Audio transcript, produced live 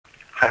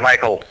Hi,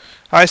 Michael.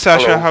 Hi,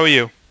 Sasha. Hello. How are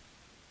you?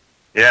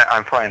 Yeah,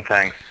 I'm fine,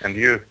 thanks. And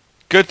you?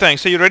 Good,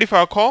 thanks. So you ready for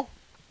our call?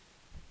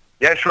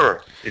 Yeah,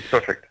 sure. It's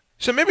perfect.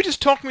 So maybe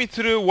just talk me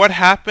through what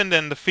happened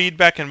and the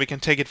feedback, and we can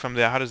take it from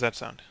there. How does that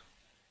sound?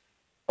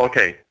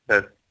 Okay,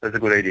 that's a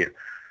good idea.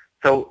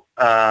 So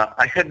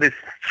I had these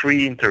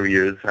three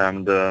interviews,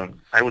 and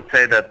I would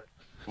say that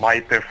my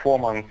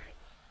performance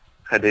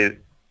had a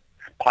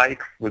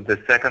spike with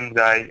the second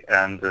guy,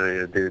 and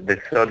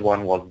the third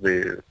one was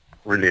the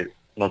really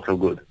not so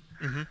good.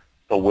 Mm-hmm.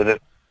 So with the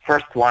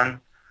first one,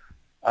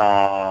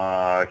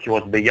 he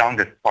was the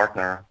youngest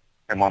partner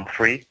among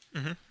three.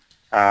 Mm-hmm.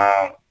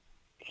 Uh,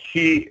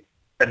 he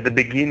at the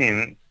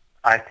beginning,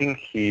 I think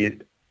he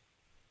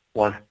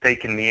was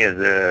taking me as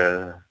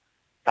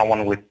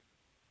someone with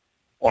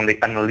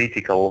only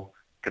analytical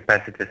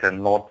capacities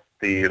and not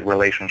the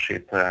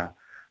relationship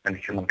and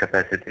human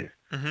capacities.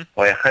 Mm-hmm.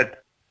 So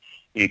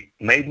he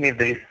made me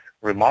this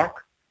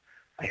remark.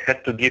 I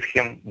had to give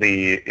him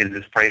the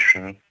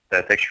illustrations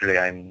that actually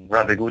I'm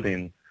rather good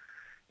in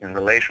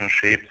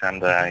relationships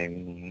and Mm-hmm.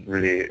 I'm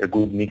really a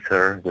good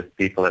mixer with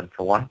people and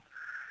so on.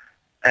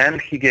 And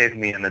he gave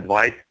me an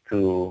advice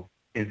to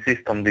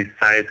insist on this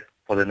side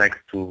for the next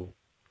two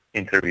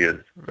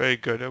interviews. Very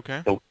good.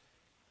 Okay. So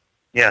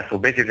yeah, so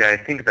basically I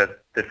think that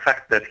the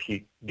fact that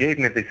he gave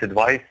me this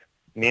advice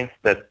means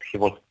that he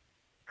was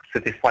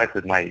satisfied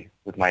with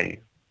my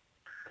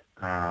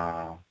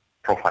uh,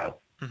 profile.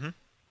 Mm-hmm.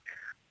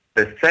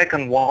 The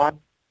second one,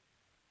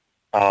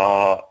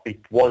 it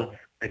was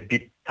a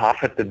bit tough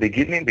at the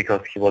beginning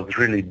because he was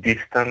really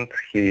distant.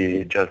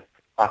 He just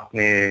asked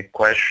me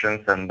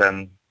questions and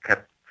then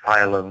kept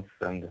silence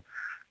and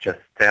just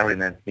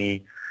staring at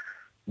me.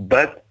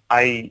 But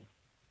I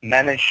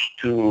managed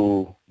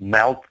to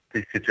melt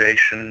the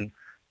situation,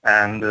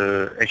 and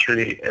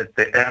actually at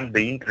the end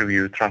the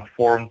interview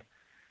transformed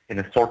in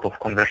a sort of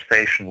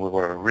conversation. We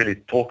were really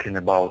talking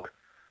about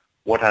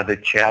what are the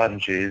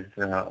challenges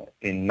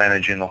in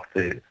managing of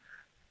the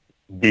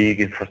big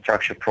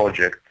infrastructure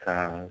projects.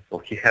 So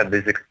he had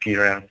this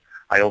experience.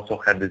 I also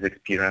had this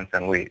experience,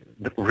 and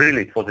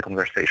really it was a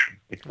conversation.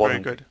 It Very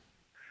wasn't, good.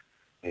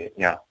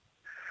 yeah.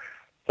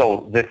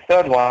 So the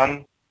third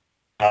one,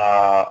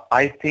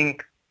 I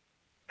think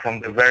from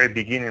the very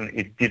beginning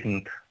it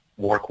didn't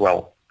work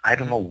well. I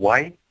don't Mm-hmm. know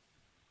why,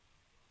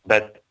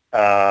 but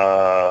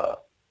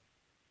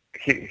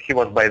he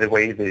was, by the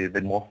way,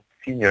 the most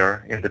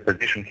senior in the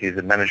position. He's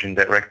the managing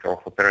director of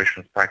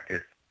operations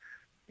practice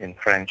in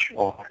French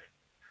office.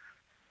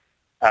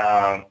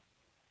 Um,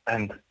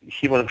 and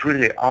he was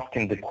really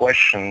asking the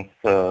questions.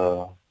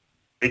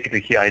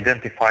 Basically, he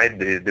identified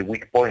the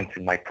weak points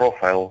in my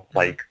profile, Mm-hmm.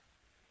 like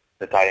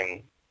that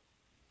I'm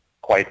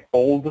quite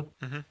old,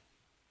 Mm-hmm.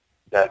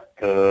 that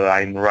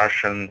I'm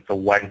Russian, so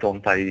why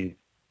don't I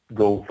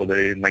go for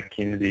the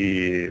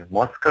McKinsey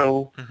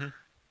Moscow? Mm-hmm.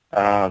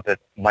 That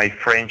my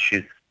French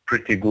is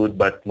pretty good,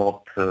 but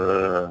not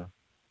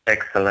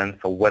excellent.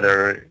 So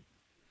whether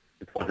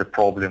it was a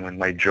problem in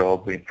my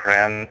job in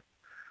France,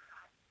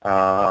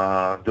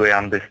 do I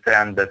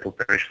understand that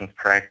operations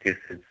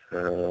practice is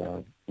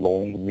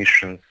long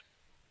missions,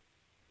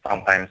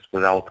 sometimes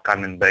without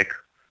coming back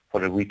for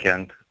the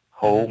weekend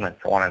Mm-hmm. home and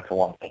so on and so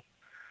on.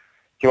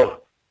 He was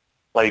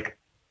like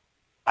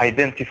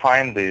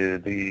identifying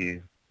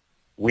the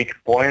weak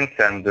points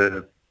and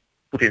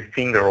putting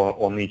finger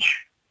on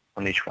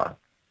each one.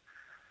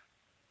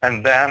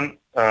 And then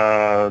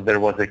there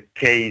was a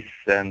case,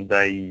 and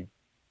I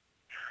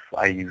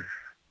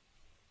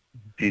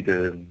did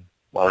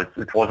well.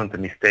 It wasn't a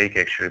mistake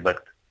actually,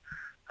 but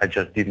I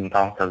just didn't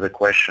answer the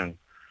question.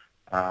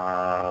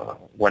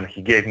 When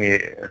he gave me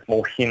a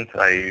small hint,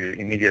 I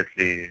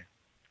immediately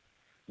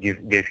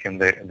gave him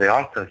the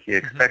answer he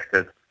Mm-hmm.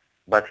 expected,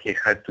 but he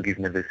had to give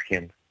me this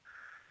hint.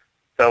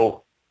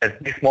 So at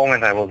this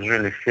moment, I was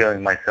really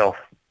feeling myself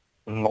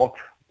not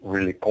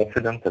really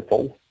confident at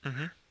all.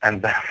 Mm-hmm.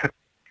 And then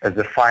as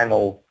the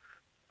final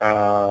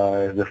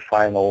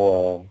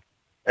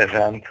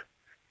event,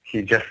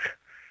 he just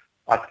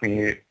asked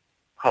me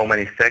how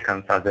many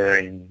seconds are there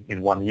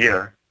in 1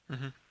 year.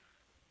 Mm-hmm.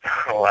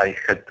 So I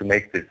had to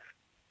make this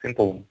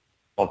simple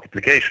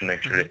multiplication Mm-hmm.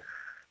 actually.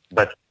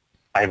 But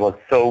I was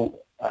so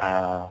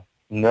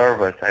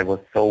nervous. I was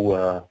so,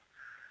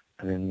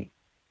 I mean,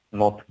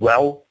 not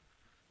well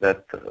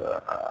that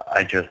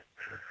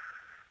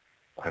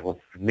I was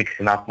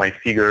mixing up my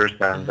figures,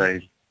 and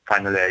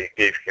Mm-hmm. I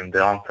gave him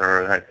the answer.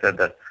 I said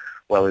that,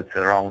 well, it's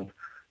around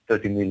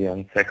 30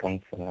 million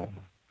seconds.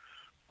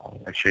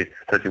 Actually, it's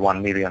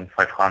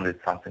 31,500,000,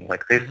 something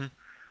like this. Mm-hmm.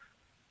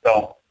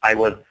 So I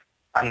was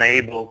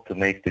unable to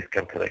make this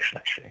calculation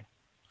actually,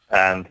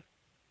 and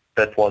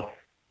that was,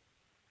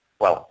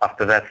 well.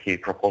 After that, he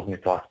proposed me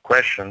to ask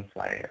questions.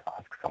 I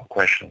asked some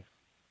questions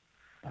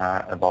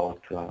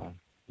about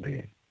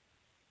the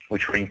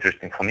which were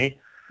interesting for me.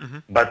 Mm-hmm.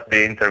 But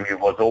the interview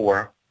was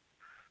over,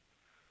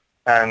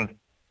 and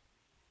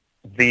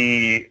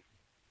the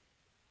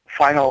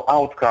final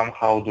outcome,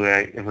 how do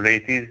I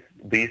evaluate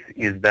this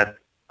is that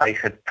I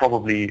had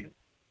probably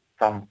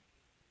some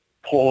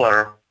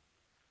polar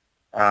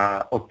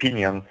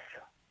opinions.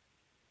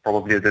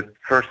 Probably the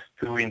first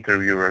two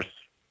interviewers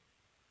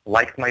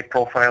liked my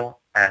profile,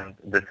 and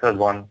the third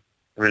one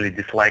really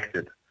disliked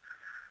it.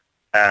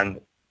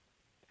 And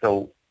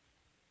so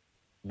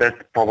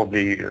that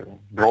probably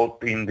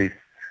brought in this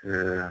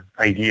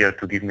idea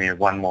to give me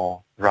one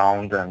more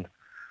round. And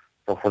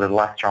so for the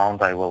last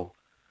round, I will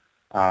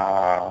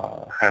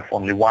have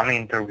only one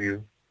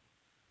interview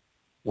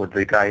with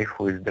the guy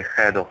who is the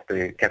head of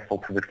the capital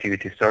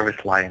productivity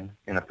service line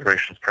in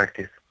operations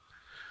practice.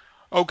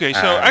 Okay,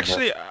 so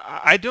actually,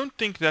 I don't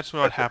think that's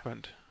what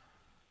happened.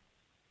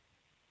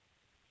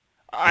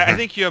 I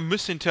think you're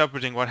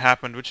misinterpreting what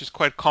happened, which is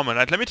quite common.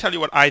 Let me tell you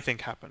what I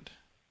think happened.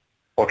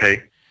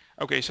 Okay.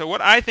 Okay, so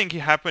what I think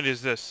happened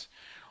is this.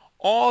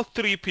 All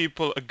three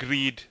people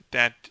agreed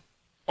that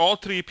all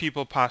three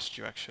people passed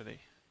you, actually.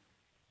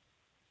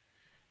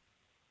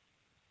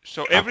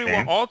 So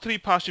everyone, all three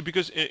passed you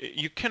because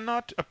you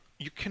cannot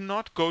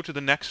go to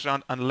the next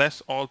round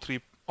unless all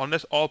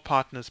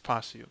partners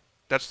pass you.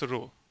 That's the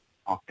rule.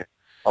 Okay.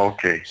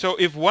 Okay. So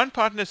if one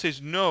partner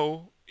says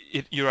no,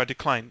 you are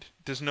declined.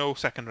 There's no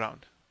second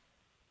round.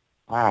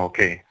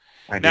 Okay.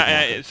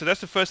 So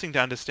that's the first thing to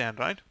understand,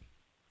 right?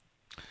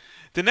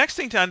 The next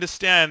thing to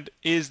understand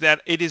is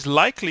that it is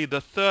likely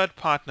the third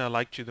partner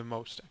liked you the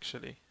most,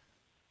 actually.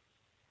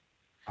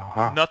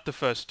 Not the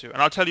first two,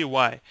 and I'll tell you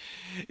why.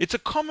 It's a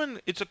common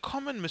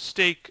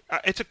mistake.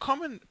 It's a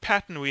common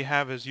pattern we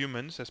have as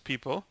humans, as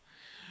people,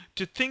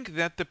 to think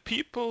that the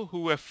people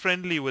who were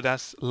friendly with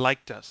us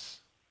liked us.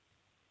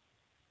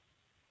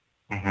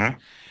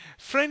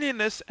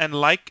 Friendliness and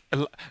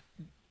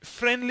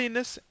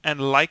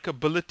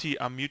likability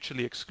are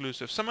mutually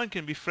exclusive. Someone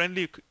can be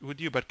friendly with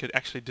you but could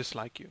actually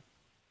dislike you.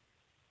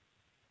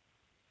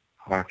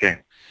 Okay.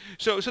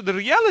 So the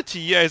reality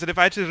here is that if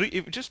I had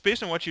to just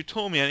based on what you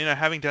told me, and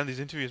having done these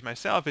interviews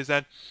myself, is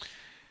that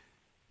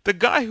the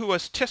guy who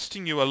was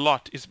testing you a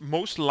lot is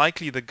most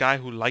likely the guy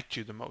who liked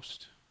you the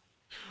most,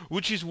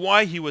 which is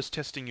why he was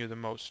testing you the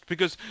most.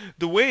 Because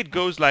the way it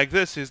goes like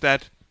this is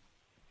that,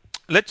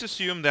 let's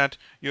assume that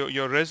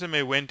your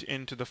resume went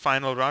into the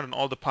final round and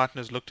all the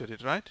partners looked at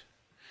it, right?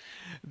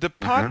 The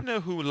partner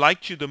who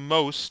liked you the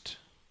most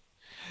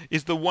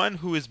is the one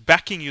who is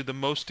backing you the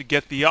most to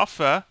get the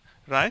offer,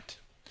 right?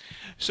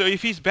 So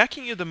if he's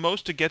backing you the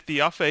most to get the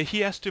offer,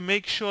 he has to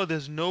make sure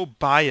there's no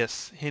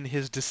bias in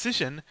his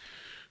decision.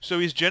 So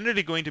he's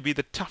generally going to be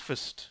the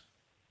toughest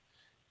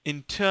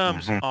in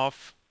terms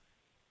of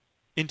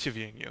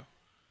interviewing you.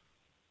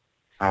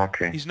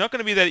 Okay. He's not going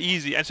to be that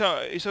easy. And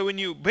so when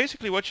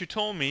what you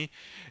told me,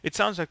 it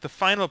sounds like the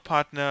final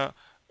partner,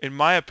 in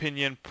my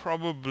opinion,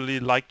 probably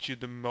liked you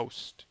the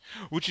most,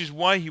 which is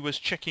why he was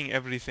checking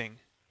everything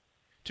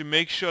to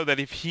make sure that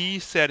if he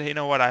said, hey, you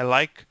know what, I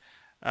like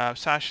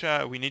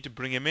Sasha, we need to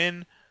bring him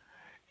in,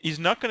 he's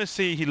not going to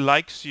say he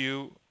likes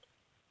you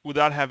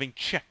without having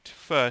checked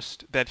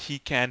first that he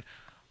can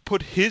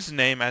put his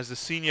name as the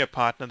senior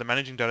partner, the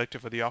managing director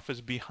for the office,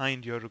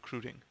 behind your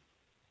recruiting.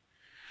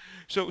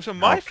 So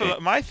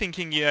my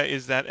thinking here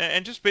is that,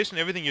 and just based on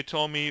everything you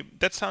told me,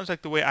 that sounds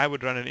like the way I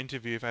would run an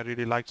interview if I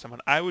really liked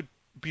someone. I would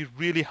be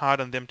really hard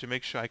on them to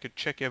make sure I could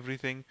check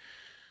everything,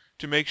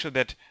 to make sure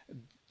that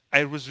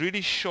I was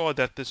really sure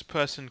that this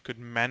person could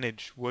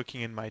manage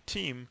working in my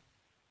team,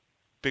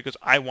 because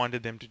I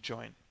wanted them to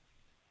join.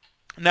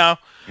 Now,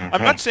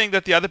 I'm not saying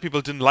that the other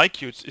people didn't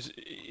like you.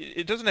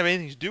 It doesn't have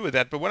anything to do with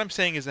that. But what I'm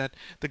saying is that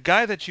the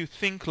guy that you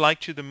think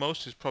liked you the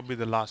most is probably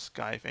the last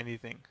guy, if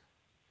anything.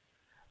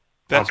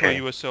 That's why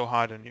you were so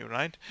hard on you,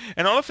 right?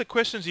 And all of the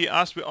questions he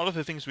asked were all of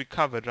the things we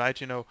covered, right?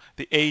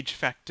 The age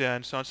factor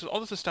and so on. So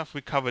all of the stuff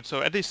we covered.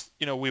 So at least,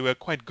 we were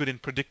quite good in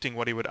predicting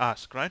what he would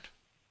ask, right?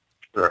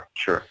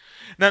 Sure.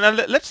 Now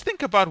let's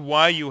think about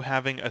why you're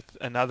having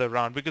another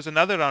round, because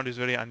another round is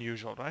very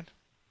unusual, right?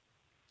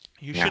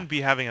 You shouldn't be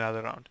having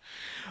another round.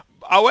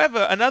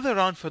 However, another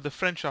round for the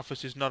French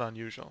office is not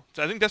unusual.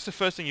 So I think that's the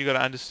first thing you got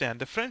to understand.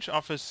 The French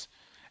office,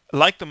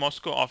 like the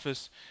Moscow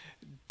office,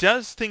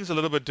 does things a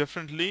little bit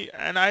differently,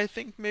 and I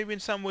think maybe in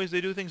some ways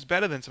they do things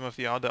better than some of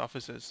the other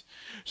offices.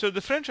 So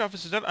the French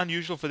office is not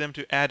unusual for them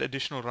to add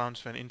additional rounds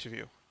for an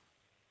interview.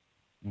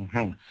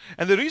 And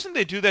the reason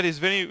they do that is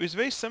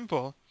very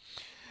simple.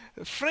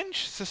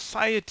 French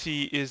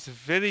society is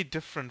very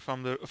different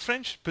from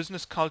French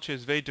business culture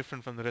is very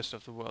different from the rest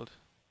of the world.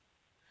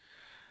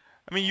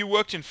 I mean, you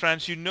worked in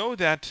France, you know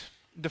that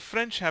the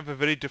French have a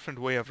very different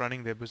way of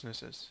running their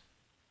businesses.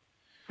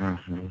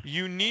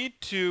 You need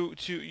to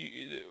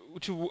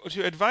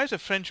advise a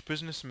French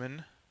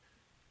businessman,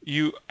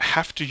 you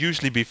have to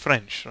usually be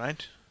French,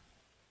 right?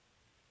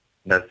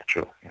 That's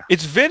true. Yeah.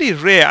 It's very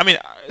rare. I mean,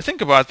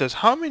 think about this.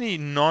 How many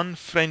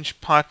non-French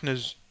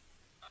partners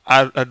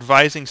are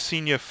advising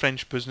senior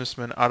French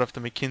businessmen out of the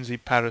McKinsey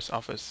Paris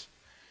office?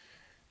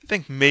 I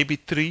think maybe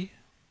 3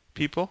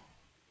 people.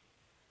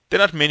 There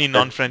are not many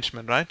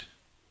non-Frenchmen, right?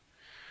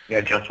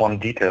 Yeah, just one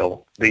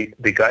detail. The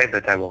guy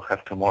that I will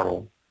have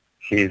tomorrow,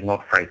 he is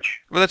not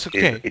French. Well, that's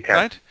okay,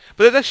 right?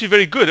 But that's actually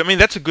very good. I mean,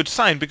 that's a good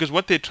sign, because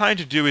what they're trying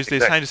to do is they're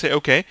trying to say,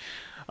 okay,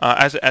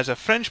 as a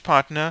French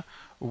partner,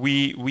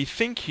 we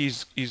think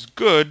he's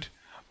good,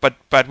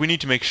 but we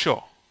need to make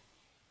sure.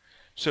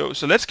 So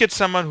let's get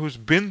someone who's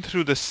been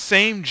through the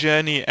same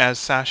journey as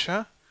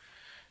Sasha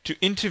to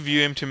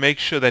interview him to make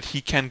sure that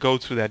he can go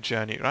through that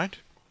journey, right?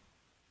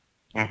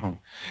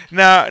 Mm-hmm.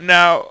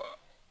 Now,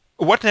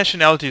 what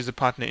nationality is the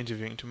partner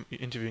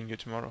interviewing you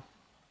tomorrow?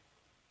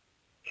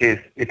 He's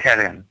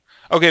Italian.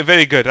 Okay,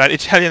 very good. Right,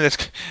 Italian is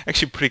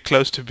actually pretty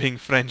close to being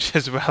French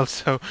as well,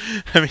 so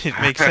I mean it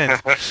makes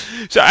sense.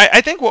 So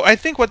I think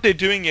what they're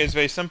doing is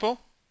very simple.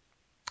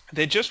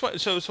 They just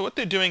want, so what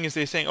they're doing is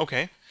they're saying,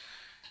 okay,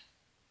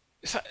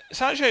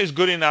 Sasha is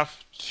good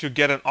enough to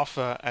get an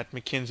offer at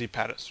McKinsey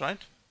Paris, right?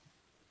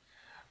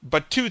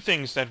 But two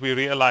things that we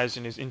realized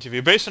in his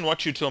interview, based on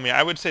what you told me,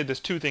 I would say there's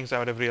two things I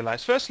would have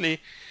realized. Firstly,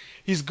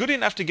 he's good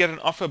enough to get an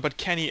offer, but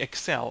can he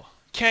excel?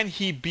 Can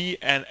he be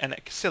an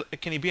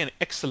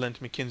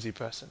excellent McKinsey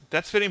person?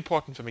 That's very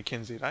important for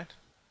McKinsey, right?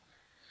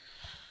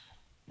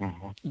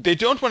 Mm-hmm. They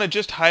don't want to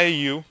just hire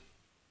you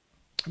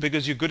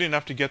because you're good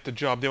enough to get the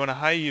job. They want to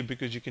hire you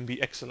because you can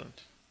be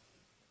excellent.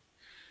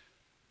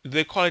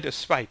 They call it a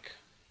spike.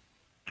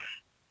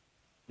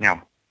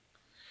 Yeah.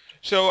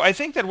 So I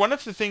think that one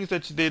of the things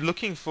that they're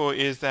looking for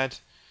is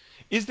that,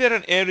 is there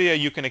an area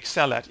you can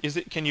excel at?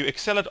 Can you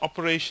excel at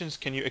operations?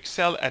 Can you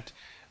excel at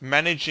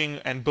managing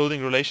and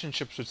building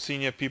relationships with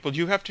senior people?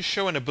 You have to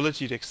show an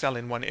ability to excel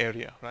in one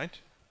area, right?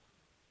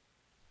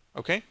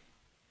 Okay?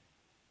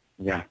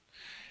 Yeah.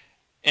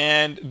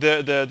 And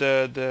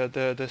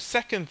the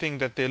second thing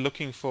that they're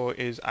looking for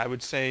is, I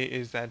would say,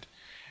 is that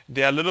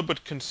they're a little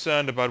bit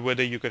concerned about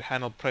whether you could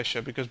handle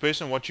pressure, because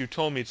based on what you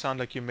told me, it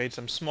sounded like you made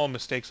some small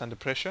mistakes under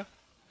pressure.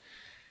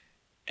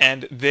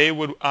 And they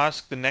would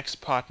ask the next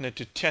partner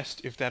to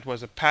test if that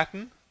was a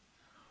pattern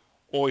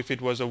or if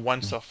it was a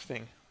once-off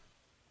thing.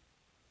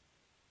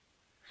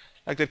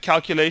 Like that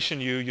calculation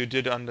you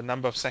did on the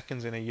number of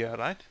seconds in a year,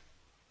 right?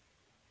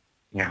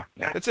 Yeah.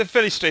 Yeah. It's a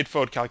fairly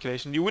straightforward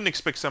calculation. You wouldn't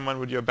expect someone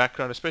with your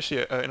background,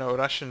 especially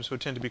Russians who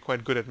tend to be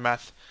quite good at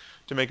math,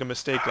 to make a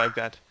mistake like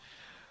that.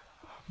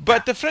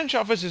 But the French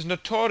office is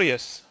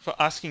notorious for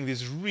asking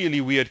these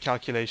really weird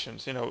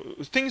calculations.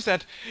 Things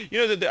that,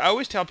 that I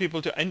always tell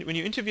people to, when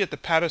you interview at the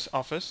Paris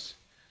office,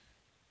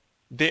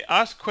 they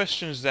ask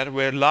questions that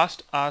were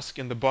last asked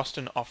in the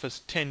Boston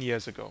office 10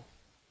 years ago.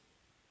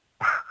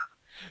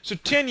 So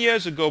 10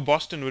 years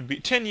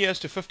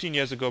to 15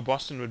 years ago,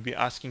 Boston would be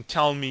asking,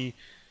 tell me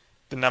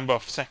the number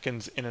of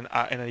seconds in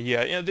a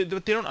year. They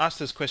don't ask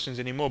those questions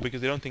anymore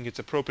because they don't think it's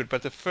appropriate.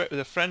 But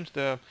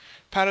the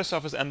Paris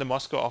office and the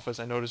Moscow office,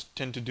 I noticed,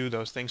 tend to do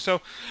those things.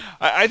 So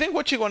I think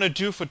what you want to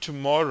do for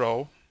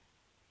tomorrow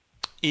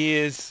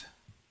is,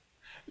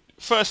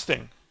 first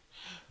thing,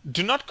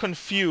 do not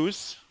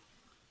confuse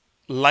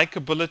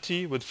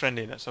likability with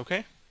friendliness.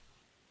 Okay?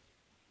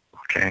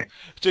 Okay.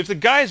 So if the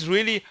guy is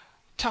really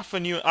tough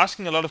on you,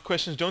 asking a lot of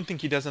questions, don't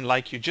think he doesn't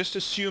like you. Just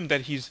assume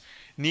that he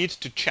needs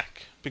to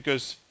check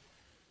because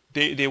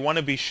they want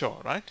to be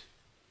sure, right?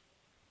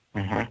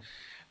 Mm-hmm.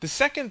 The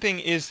second thing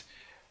is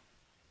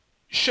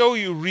show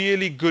you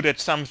really good at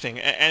something.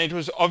 And it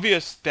was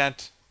obvious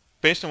that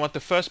based on what the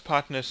first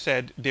partner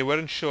said, they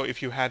weren't sure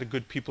if you had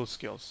good people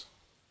skills.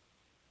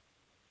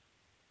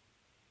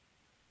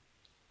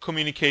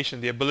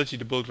 Communication, the ability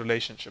to build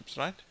relationships,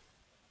 right?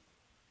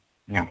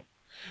 Yeah.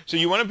 So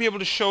you want to be able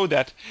to show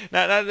that.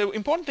 Now, the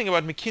important thing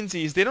about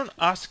McKinsey is they don't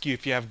ask you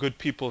if you have good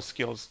people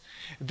skills.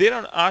 They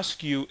don't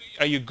ask you,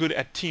 are you good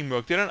at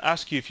teamwork? They don't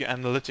ask you if you're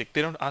analytic.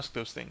 They don't ask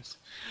those things.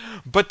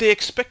 But they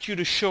expect you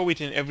to show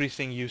it in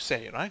everything you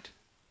say, right?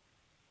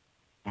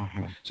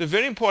 Mm-hmm. So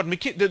very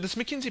important. This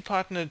McKinsey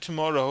partner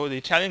tomorrow, the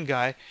Italian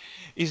guy,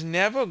 is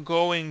never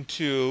going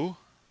to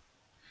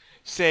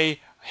say,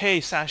 hey,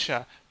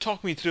 Sasha,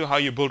 talk me through how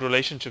you build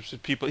relationships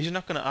with people. He's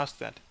not going to ask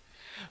that.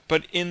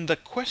 But in the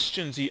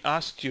questions he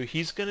asks you,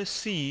 he's going to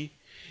see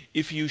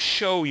if you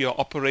show your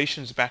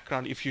operations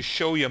background, if you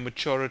show your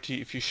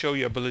maturity, if you show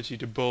your ability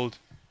to build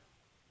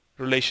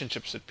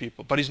relationships with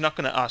people. But he's not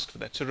going to ask for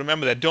that. So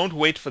remember that. Don't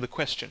wait for the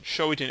question.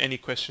 Show it in any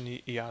question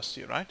he asks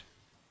you, right?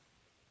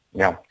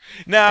 Yeah.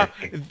 Now,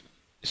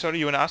 sorry,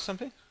 you want to ask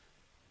something?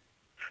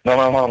 No.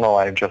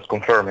 I'm just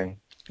confirming.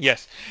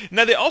 Yes.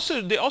 Now they're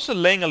also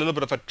laying a little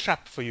bit of a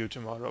trap for you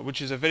tomorrow,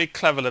 which is a very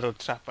clever little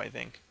trap, I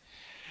think.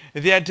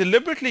 They are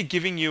deliberately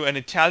giving you an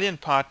Italian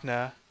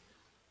partner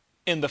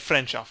in the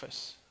French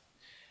office.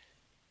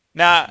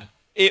 Now,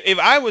 if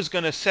I was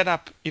going to set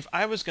up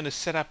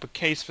a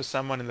case for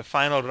someone in the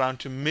final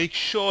round to make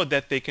sure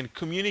that they can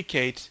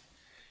communicate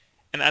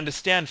and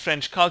understand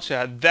French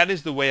culture, that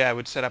is the way I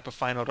would set up a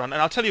final round.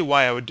 And I'll tell you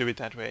why I would do it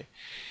that way.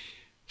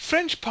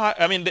 French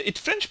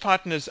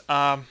partners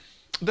are,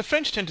 the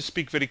French tend to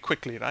speak very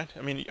quickly, right?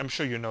 I mean, I'm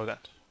sure you know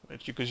that,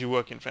 right? Because you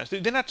work in France.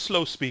 They're not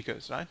slow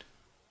speakers, right?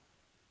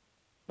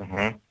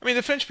 Mm-hmm. I mean,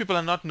 the French people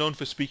are not known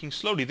for speaking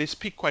slowly. They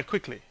speak quite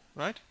quickly,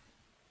 right?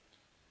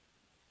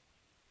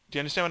 Do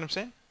you understand what I'm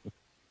saying?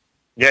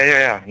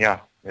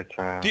 Yeah. It's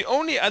the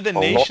only other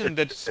nation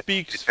that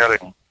speaks...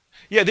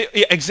 Yeah,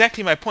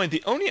 exactly my point.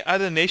 The only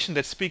other nation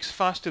that speaks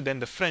faster than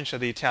the French are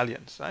the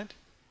Italians, right?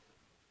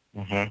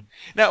 Mhm.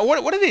 Now,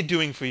 what are they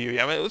doing for you?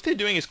 I mean, what they're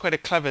doing is quite a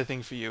clever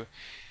thing for you.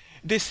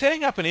 They're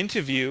setting up an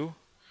interview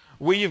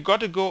where you've got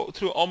to go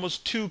through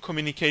almost two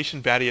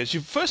communication barriers.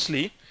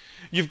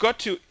 You've got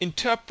to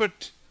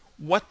interpret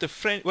what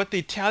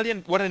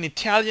an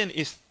Italian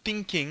is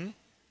thinking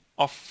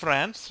of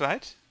France,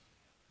 right?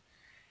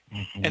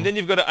 And Mhm. then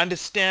you've got to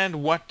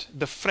understand what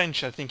the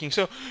French are thinking.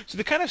 So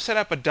they kind of set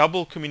up a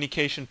double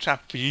communication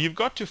trap for you. You've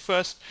got to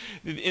first,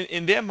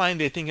 in their mind,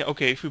 they're thinking,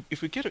 okay,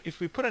 if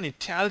we put an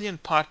Italian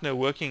partner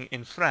working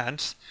in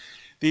France,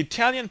 the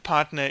Italian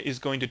partner is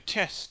going to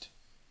test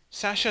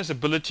Sasha's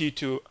ability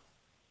to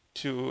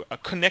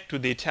connect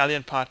with the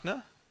Italian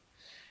partner,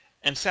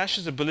 and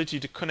Sasha's ability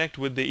to connect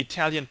with the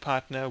Italian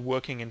partner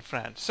working in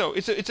France. So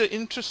it's an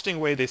interesting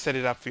way they set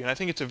it up for you, and I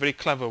think it's a very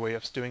clever way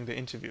of doing the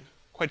interview.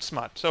 Quite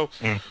smart. So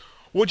Mm.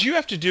 what you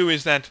have to do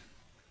is that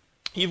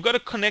you've got to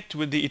connect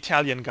with the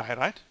Italian guy,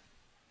 right?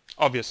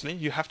 Obviously,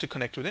 you have to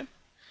connect with him.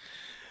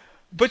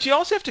 But you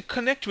also have to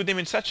connect with him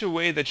in such a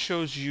way that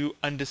shows you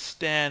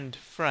understand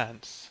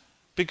France.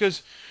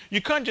 Because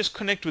you can't just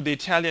connect with the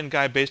Italian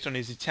guy based on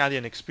his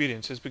Italian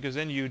experiences, because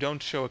then you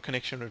don't show a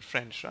connection with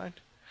French, right?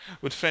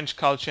 With French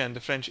culture and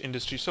the French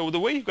industry. So the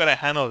way you've got to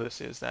handle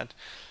this is that,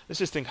 let's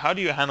just think, how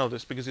do you handle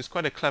this? Because it's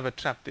quite a clever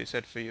trap they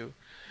set for you.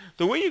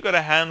 The way you've got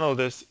to handle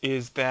this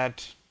is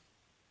that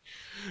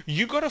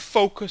you got to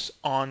focus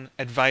on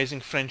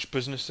advising French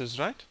businesses,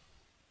 right?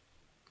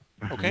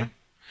 Okay? Mhm.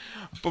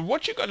 But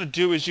what you got to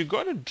do is you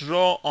got to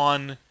draw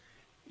on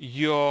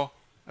your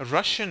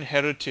Russian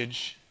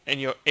heritage and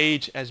your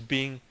age as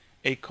being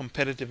a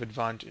competitive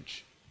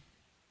advantage.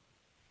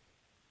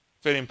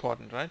 Very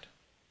important, right?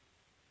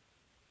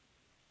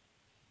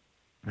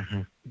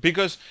 Mhm.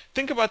 Because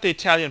think about the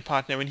Italian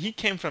partner. When he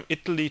came from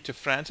Italy to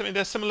France, I mean,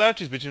 there's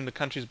similarities between the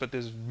countries, but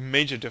there's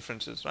major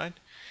differences, right?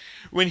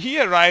 When he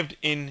arrived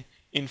in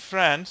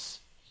France,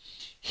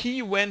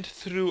 he went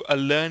through a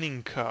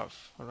learning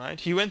curve, all right?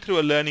 He went through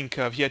a learning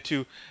curve. He had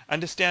to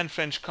understand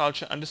French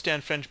culture,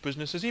 understand French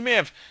businesses. He may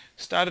have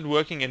started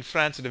working in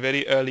France at a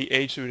very early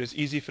age, so it was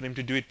easy for him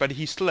to do it, but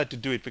he still had to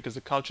do it because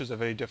the cultures are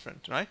very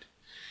different, right?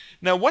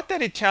 Now, what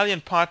that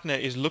Italian partner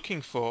is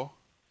looking for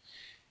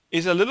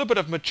is a little bit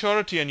of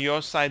maturity on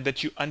your side,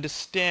 that you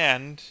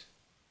understand,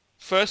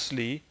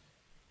 firstly,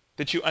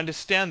 that you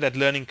understand that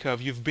learning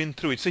curve. You've been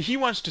through it. So he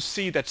wants to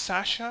see that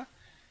Sasha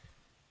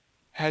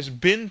has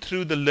been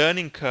through the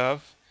learning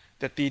curve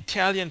that the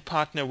Italian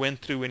partner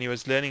went through when he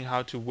was learning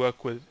how to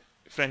work with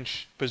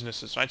French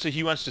businesses, right? So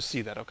he wants to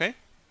see that, okay?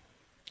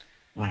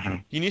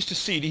 Mhm. He needs to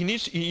see it.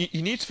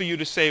 He needs for you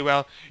to say,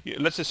 well,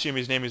 let's assume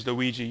his name is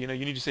Luigi. You know,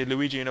 you need to say,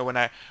 Luigi, you know, when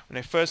I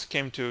first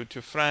came to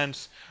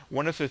France,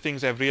 one of the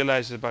things I've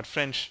realized about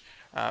French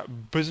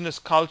business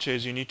culture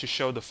is you need to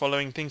show the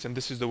following things, and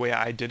this is the way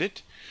I did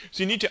it.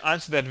 So you need to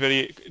answer that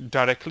very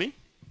directly.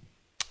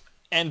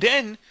 And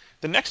then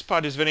the next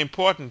part is very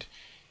important.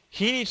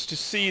 He needs to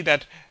see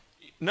that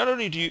not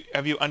only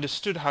have you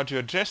understood how to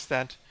address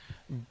that,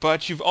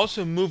 but you've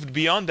also moved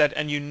beyond that,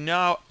 and you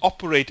now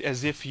operate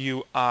as if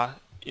you are,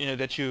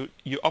 that you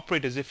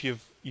operate as if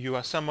you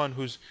are someone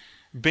who's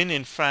been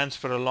in France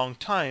for a long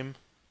time,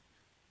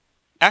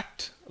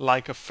 act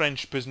like a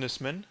French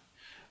businessman,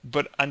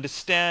 but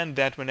understand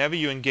that whenever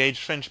you engage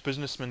French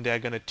businessmen, they're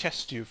going to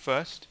test you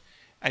first,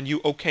 and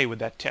you okay with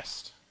that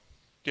test.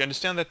 Do you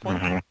understand that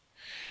point? Mhm.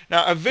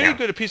 Now, a very Yeah.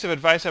 good piece of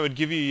advice I would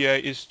give you here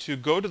is to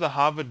go to the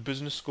Harvard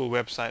Business School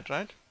website,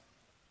 right?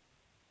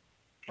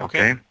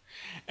 Okay? Okay.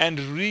 And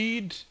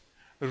read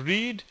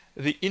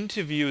the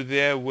interview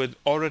there with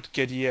Orat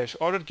Gediesh.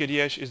 Orat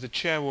Gediesh is the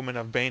chairwoman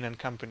of Bain and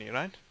Company,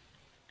 right?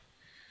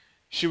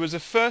 She was the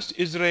first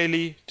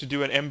Israeli to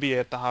do an MBA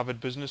at the Harvard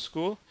Business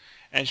School,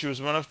 and she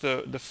was one of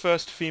the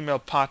first female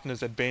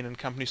partners at Bain and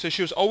Company. So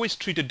she was always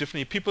treated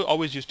differently. People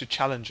always used to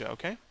challenge her,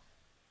 okay?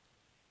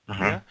 Yeah.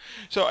 Mhm.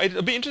 So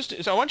it'll be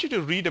interesting. So I want you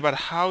to read about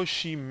how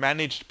she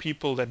managed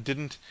people that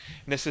didn't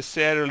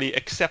necessarily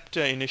accept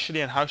her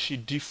initially, and how she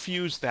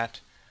diffused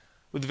that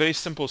with very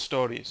simple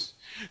stories.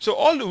 So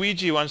all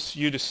he wants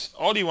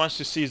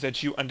to see is that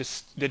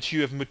that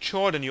you have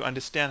matured and you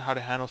understand how to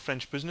handle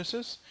French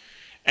businesses.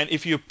 And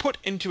if you're put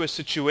into a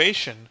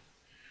situation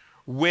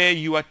where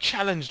you are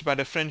challenged by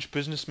the French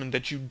businessman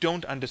that you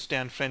don't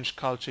understand French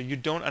culture, you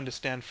don't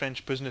understand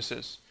French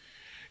businesses,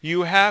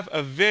 you have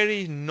a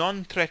very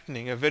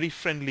non-threatening, a very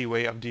friendly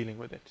way of dealing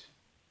with it.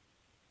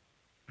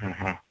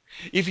 Mhm.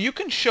 If you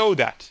can show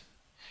that,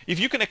 if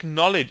you can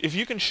acknowledge, if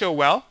you can show,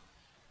 well,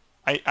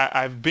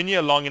 I've been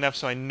here long enough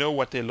so I know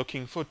what they're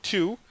looking for.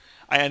 Two,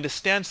 I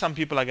understand some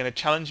people are going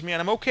to challenge me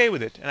and I'm okay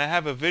with it. And I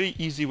have a very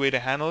easy way to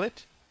handle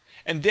it.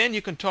 And then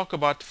you can talk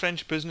about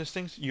French business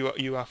things.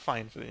 You are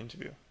fine for the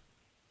interview.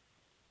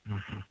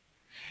 Mhm.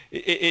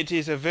 It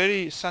is a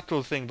very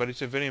subtle thing, but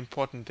it's a very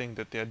important thing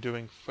that they're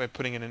doing by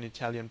putting in an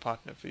Italian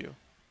partner for you.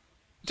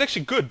 It's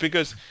actually good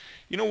because,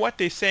 you know what,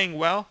 they're saying,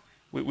 well,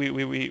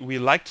 we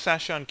liked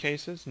Sasha on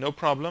cases, no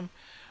problem.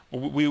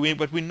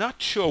 But we're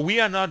not sure. We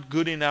are not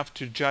good enough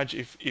to judge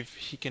if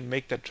he can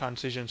make that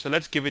transition. So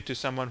let's give it to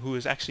someone who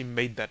has actually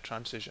made that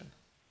transition.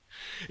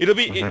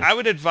 Mhm. I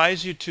would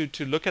advise you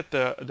to look at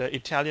the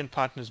Italian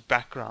partner's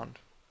background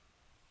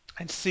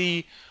and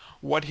see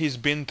what he's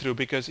been through,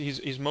 because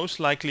he's most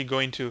likely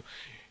going to,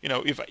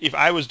 if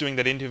I was doing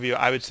that interview,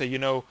 I would say,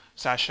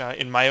 Sasha,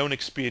 in my own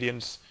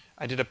experience,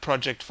 I did a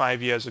project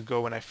 5 years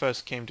ago when I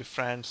first came to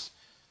France,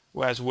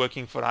 where I was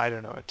working for, I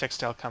don't know, a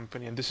textile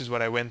company, and this is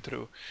what I went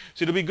through.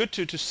 So it'll be good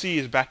to see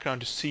his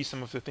background, to see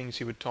some of the things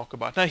he would talk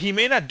about. Now, he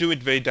may not do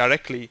it very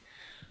directly,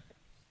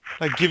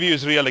 like give you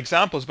his real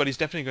examples, but he's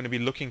definitely going to be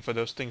looking for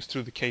those things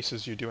through the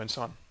cases you do and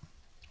so on.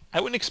 I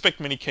wouldn't expect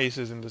many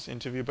cases in this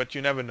interview, but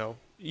you never know.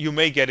 You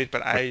may get it,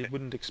 but I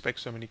wouldn't expect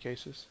so many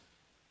cases.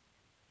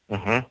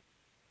 Mhm.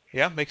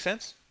 Yeah, makes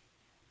sense?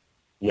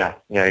 Yeah,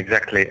 yeah,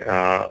 exactly.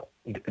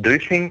 Do you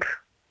think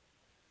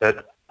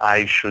that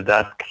I should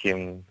ask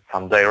him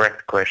some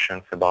direct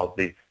questions about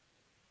these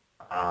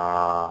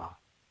uh,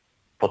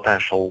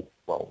 potential,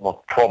 well,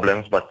 not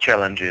problems, but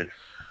challenges?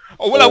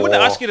 Oh, well, I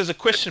wouldn't ask Or it as a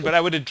question, but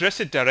I would address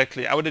it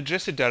directly. I would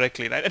address it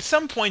directly. Right? At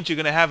some point, you're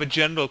going to have a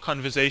general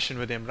conversation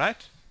with him,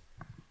 right?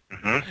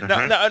 Mhm,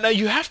 Now, mhm, now, now,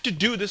 you have to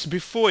do this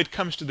before it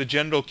comes to the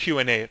general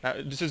Q&A. Now,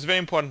 this is a very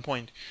important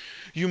point.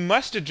 You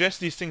must address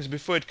these things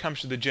before it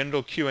comes to the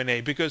general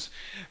Q&A, because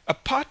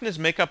partners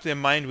make up their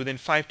mind within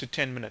 5 to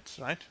 10 minutes,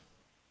 right?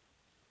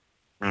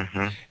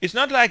 mhm, It's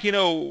not like,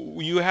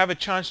 you have a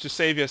chance to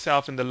save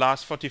yourself in the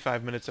last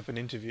 45 minutes of an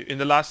interview. In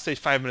the last, say,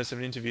 5 minutes of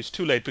an interview, it's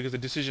too late because the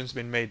decision's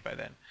been made by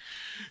then.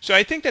 So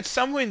I think that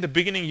somewhere in the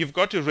beginning, you've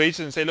got to raise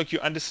it and say, look, you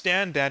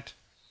understand that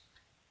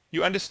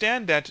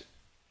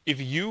if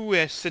you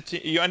were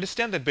sitting, you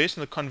understand that based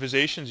on the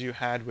conversations you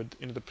had with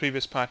the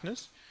previous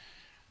partners,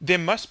 there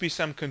must be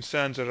some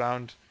concerns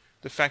around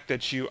the fact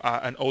that you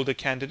are an older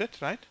candidate,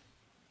 right?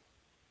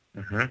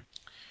 mhm,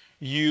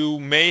 You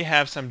may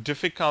have some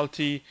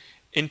difficulty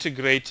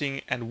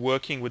integrating and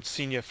working with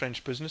senior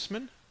French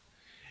businessmen,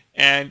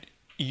 and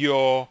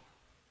your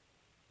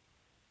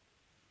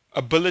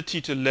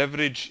ability to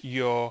leverage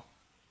your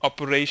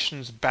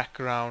operations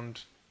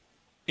background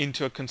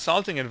into a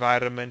consulting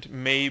environment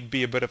may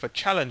be a bit of a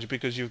challenge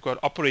because you've got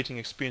operating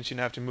experience, you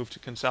now have to move to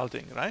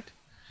consulting, right?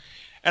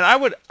 And I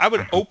would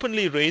mhm.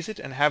 openly raise it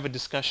and have a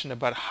discussion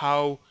about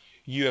how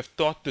you have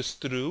thought this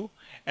through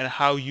and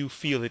how you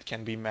feel it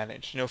can be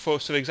managed.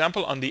 For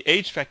example, on the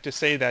age factor,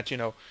 say that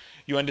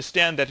you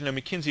understand that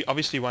McKinsey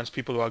obviously wants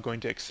people who are going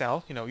to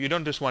excel. You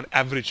don't just want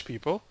average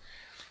people,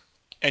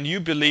 and you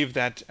believe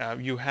that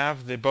you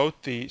have both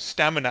the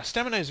stamina.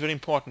 Stamina is very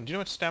important. Do you know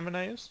what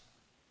stamina is?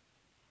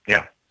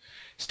 Yeah.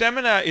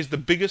 Stamina is the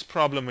biggest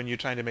problem when you're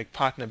trying to make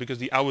partner because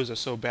the hours are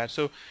so bad.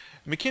 So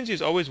McKinsey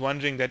is always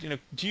wondering that,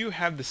 do you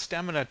have the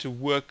stamina to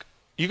work?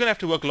 You're going to have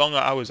to work longer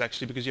hours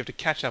actually because you have to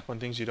catch up on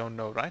things you don't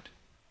know, right?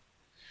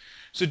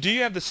 So do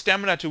you have the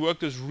stamina to work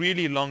those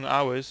really long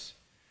hours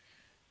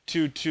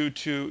to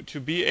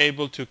be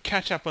able to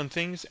catch up on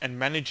things and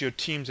manage your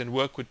teams and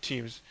work with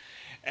teams,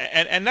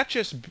 and not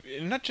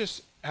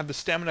just have the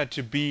stamina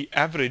to be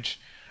average,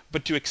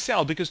 but to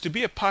excel, because to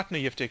be a partner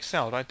you have to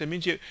excel, right? That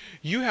means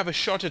you have a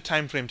shorter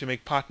time frame to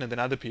make partner than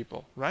other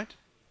people, right?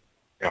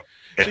 Yeah.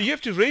 So Yeah. you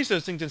have to raise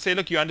those things and say,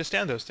 look, you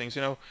understand those things.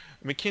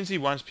 McKinsey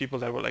wants people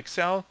that will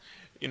excel.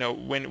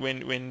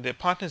 When the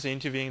partners are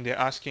interviewing, they're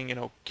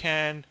asking,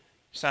 can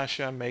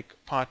Sasha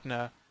make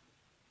partner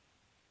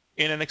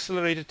in an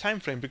accelerated time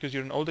frame because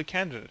you're an older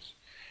candidate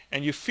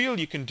and you feel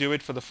you can do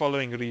it for the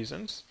following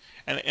reasons,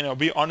 and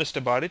be honest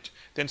about it.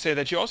 Then say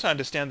that you also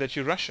understand that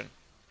you're Russian.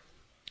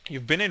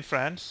 You've been in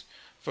France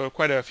for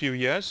quite a few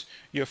years.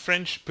 Your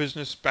French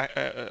business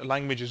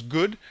language is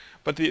good,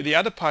 but the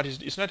other part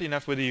is it's not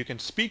enough whether you can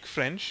speak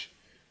French,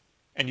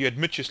 and you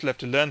admit you still have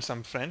to learn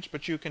some French,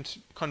 but you can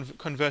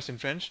converse in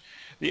French.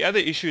 The other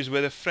issue is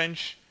whether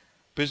French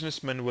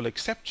businessmen will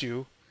accept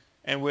you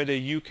and whether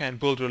you can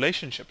build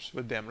relationships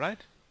with them, right?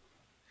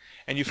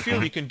 And you feel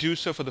Mhm. you can do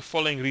so for the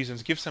following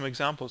reasons. Give some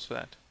examples for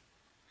that.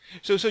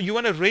 So you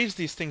want to raise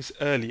these things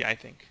early, I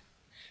think.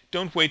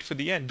 Don't wait for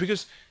the end,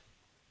 because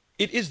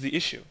it is the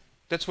issue.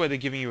 That's why they're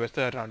giving you a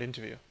third round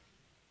interview.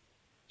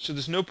 So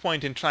there's no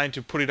point in trying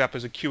to put it up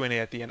as a Q&A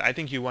at the end. I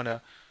think you want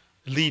to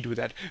lead with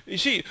that. You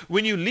see,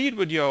 when you lead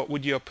with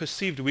your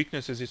perceived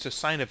weaknesses, it's a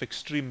sign of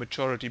extreme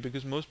maturity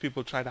because most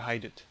people try to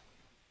hide it.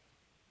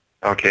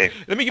 Okay.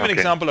 Let me give an Okay.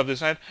 example of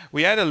this. Right?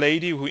 We had a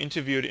lady who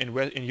interviewed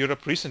in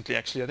Europe recently,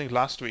 actually, I think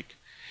last week,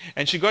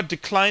 and she got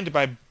declined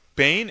by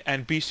Bain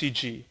and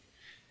BCG,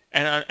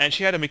 and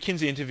she had a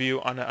McKinsey interview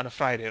on a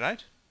Friday,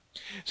 right?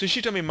 So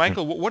she told me, Mhm.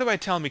 Michael, what do I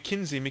tell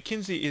McKinsey?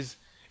 McKinsey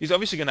is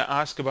obviously going to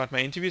ask about my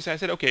interview. So I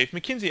said, okay, if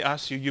McKinsey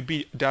asks you, you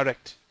be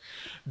direct.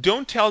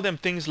 Don't tell them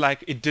things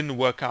like it didn't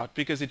work out,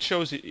 because it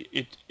shows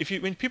it. If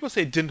you when people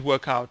say it didn't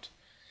work out,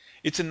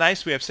 it's a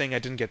nice way of saying I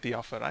didn't get the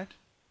offer, right?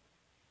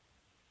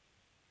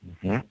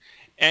 Mhm.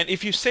 And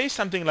if you say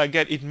something like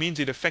that, it means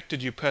it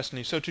affected you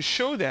personally. So to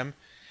show them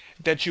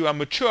that you are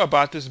mature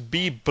about this,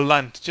 be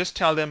blunt. Just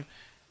tell them,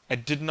 I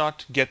did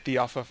not get the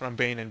offer from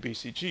Bain and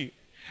BCG.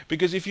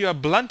 Because if you are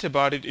blunt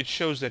about it, it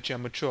shows that you're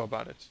mature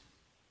about it.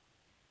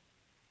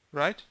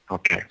 Right?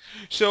 Okay.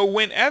 So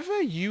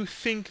whenever you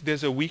think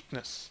there's a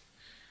weakness,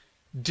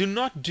 Do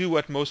not do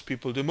what most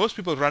people do. Most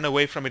people run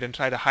away from it and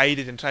try to hide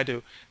it and try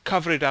to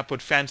cover it up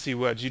with fancy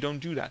words. You don't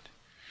do that.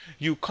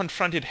 You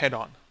confront it head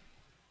on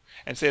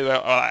and say,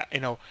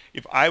 well,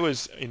 if I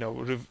was,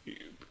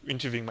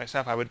 interviewing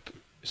myself, I would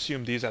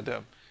assume these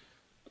are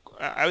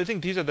I would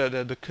think these are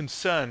the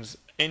concerns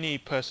any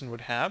person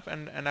would have,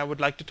 and I would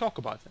like to talk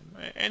about them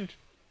and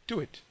do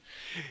it.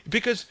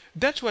 Because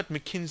that's what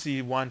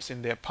McKinsey wants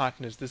in their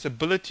partners, this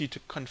ability to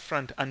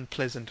confront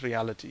unpleasant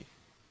reality.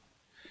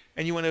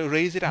 And you want to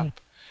raise it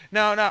up.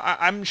 Now,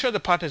 I'm sure the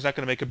partner is not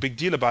going to make a big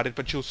deal about it,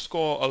 but you'll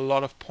score a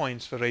lot of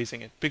points for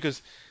raising it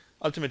because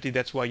ultimately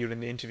that's why you're in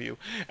the interview.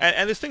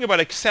 And this thing about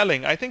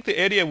excelling, I think the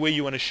area where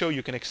you want to show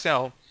you can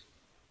excel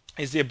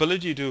is the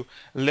ability to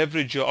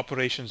leverage your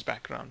operations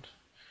background,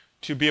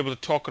 to be able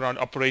to talk around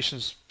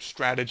operations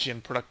strategy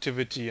and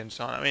productivity and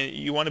so on. I mean,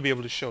 you want to be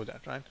able to show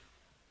that, right?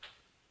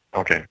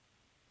 Okay.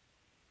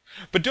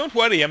 But don't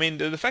worry. I mean,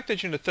 the fact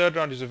that you're in the third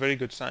round is a very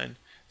good sign.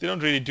 They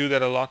don't really do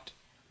that a lot.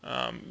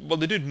 Well,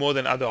 they do it more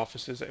than other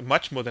offices,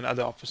 much more than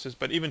other offices,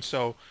 but even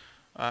so,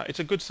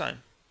 it's a good sign.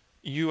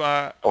 You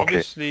are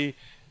obviously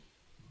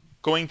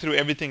going through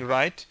everything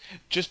right.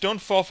 Just don't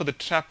fall for the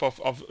trap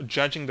of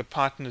judging the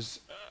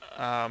partner's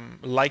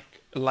like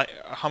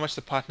how much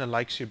the partner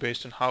likes you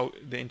based on how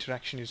the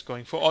interaction is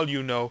going. For all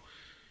you know,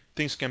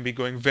 things can be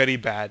going very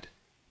bad,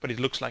 but it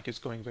looks like it's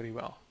going very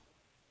well.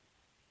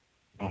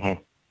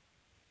 Mm-hmm.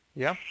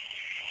 Yeah?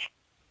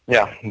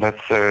 Yeah,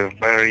 that's a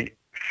very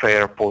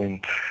fair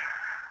point.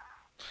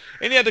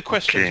 Any other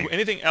questions? Okay.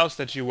 Anything else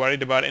that you're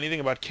worried about? Anything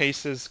about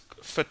cases,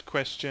 fit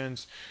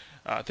questions,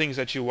 things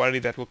that you worry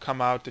that will come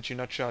out that you're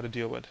not sure how to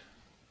deal with?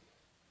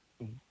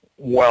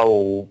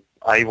 Well,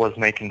 I was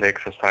making the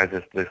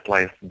exercises this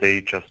last day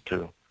just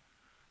to,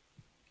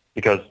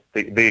 because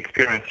the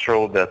experience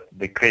showed that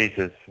the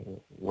cases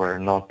were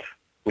not,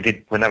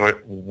 we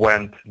never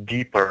went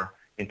deeper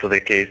into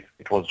the case.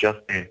 It was just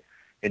the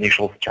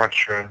initial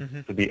structure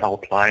to be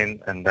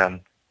outlined, and then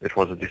it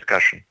was a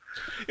discussion.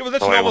 Yeah, well,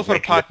 that's So normal for a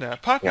partner.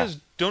 Partners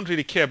don't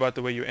really care about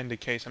the way you end the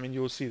case. I mean,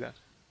 you will see that.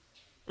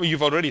 Well,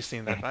 you've already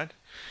seen that, right?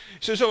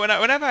 So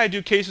whenever I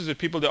do cases with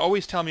people, they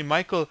always tell me,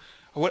 Michael,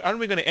 aren't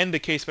we going to end the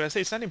case? But I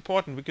say it's not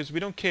important because we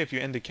don't care if you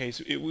end the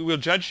case. We will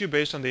judge you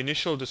based on the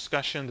initial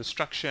discussion, the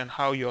structure, and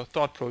how your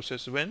thought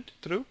process went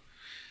through.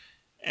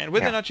 And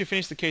whether or not you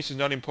finish the case is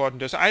not important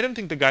to us. I don't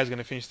think the guy's going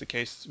to finish the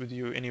case with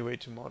you anyway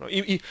tomorrow.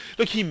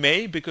 Look, he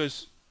may,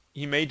 because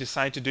he may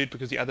decide to do it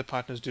because the other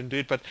partners didn't do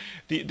it, but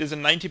there's a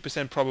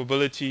 90%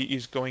 probability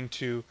he's going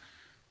to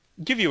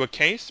give you a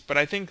case, but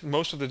I think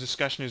most of the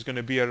discussion is going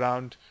to be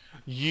around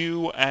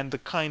you and the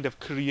kind of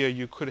career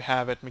you could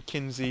have at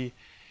McKinsey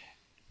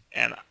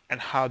and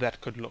how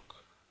that could look.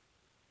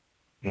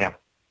 Yeah.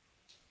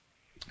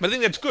 But I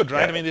think that's good,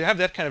 right? Yeah. I mean, they have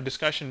that kind of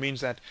discussion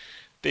means that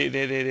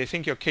they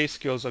think your case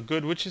skills are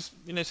good, which is,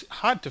 it's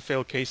hard to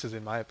fail cases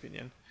in my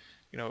opinion.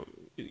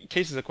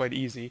 Cases are quite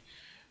easy.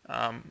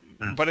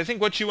 But I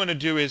think what you want to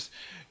do is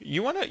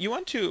you want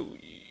to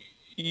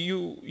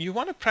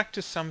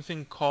practice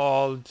something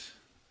called,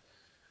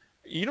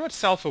 you know what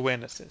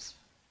self-awareness is?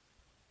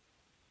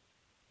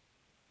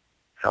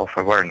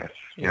 Self-awareness,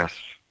 yes.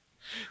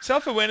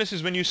 Self-awareness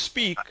is when you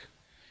speak,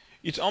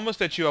 it's almost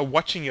that you are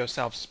watching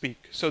yourself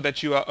speak, so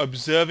that you are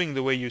observing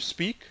the way you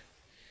speak.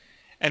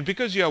 And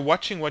because you are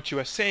watching what you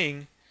are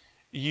saying,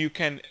 you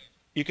can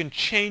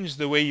change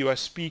the way you are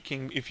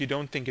speaking if you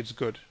don't think it's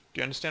good. Do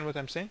you understand what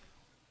I'm saying?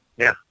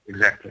 Yeah,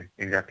 exactly.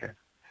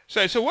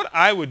 So what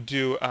I would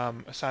do,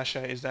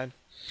 Sasha, is that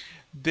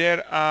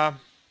there's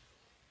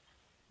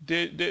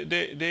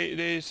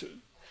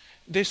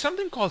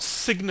something called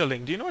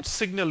signaling. Do you know what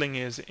signaling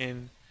is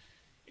in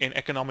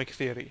economic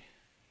theory?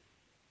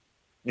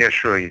 Yeah,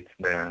 sure. It's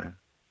the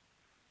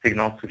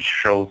signals which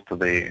shows to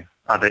the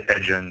other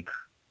agent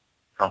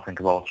something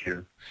about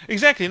you.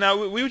 Exactly.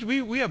 Now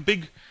we are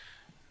big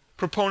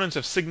proponents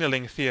of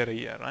signaling theory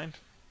here, right?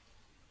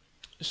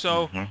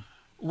 So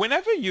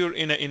whenever you're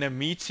in a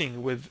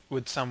meeting with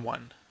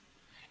someone,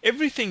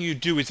 everything you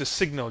do is a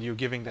signal you're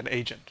giving that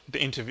agent, the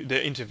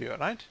interviewer,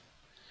 right?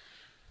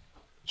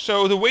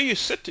 So the way you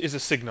sit is a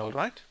signal,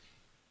 right?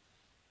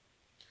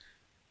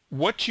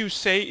 What you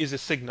say is a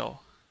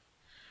signal.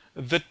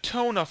 The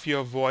tone of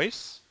your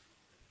voice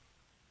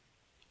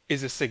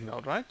is a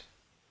signal, right?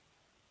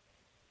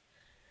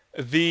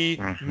 The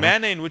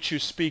manner in which you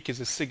speak is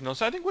a signal.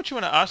 So I think what you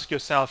want to ask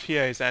yourself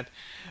here is that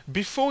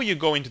before you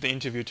go into the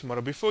interview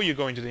tomorrow,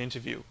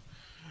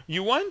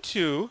 you want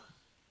to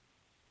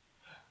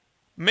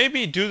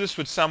maybe do this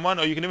with someone,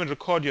 or you can even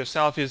record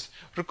yourself,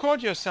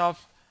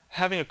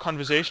 having a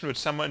conversation with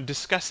someone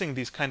discussing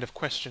these kind of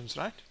questions,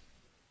 right?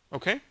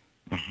 Okay?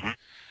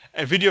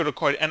 A video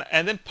record,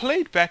 and then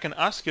play it back and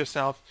ask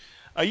yourself,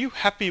 are you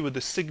happy with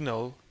the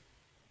signal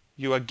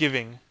you are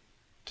giving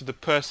to the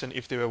person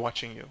if they were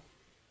watching you?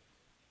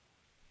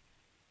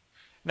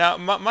 Now,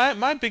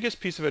 my biggest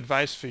piece of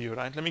advice for you,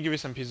 right? Let me give you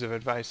some pieces of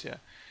advice here.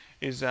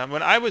 Is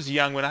when I was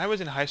young, when I was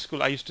in high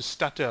school, I used to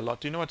stutter a lot.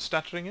 Do you know what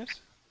stuttering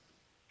is?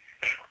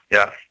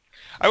 Yeah.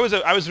 I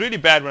was really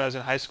bad when I was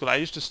in high school. I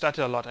used to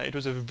stutter a lot. It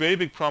was a very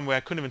big problem where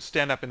I couldn't even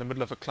stand up in the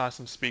middle of a class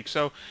and speak.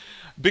 So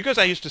because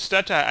I used to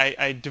stutter,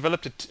 I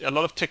developed a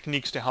lot of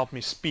techniques to help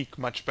me speak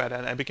much better,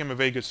 and I became a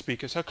very good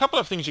speaker. So a couple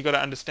of things you got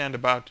to understand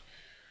about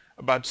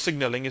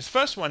signaling is,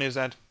 first one is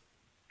that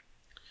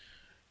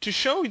to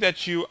show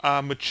that you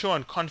are mature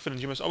and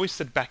confident, you must always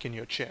sit back in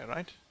your chair,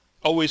 right?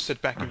 Always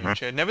sit back in your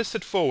chair. Never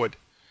sit forward,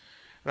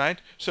 right?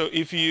 So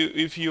if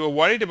you are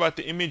worried about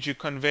the image you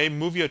convey,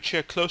 move your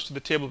chair close to the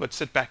table, but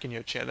sit back in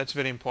your chair. That's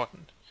very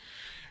important.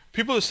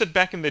 People who sit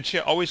back in their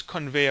chair always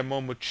convey a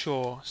more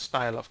mature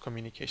style of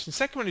communication.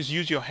 Second one is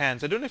use your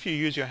hands. I don't know if you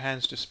use your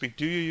hands to speak.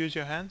 Do you use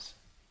your hands?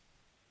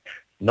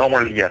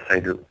 Normally, yes, I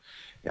do.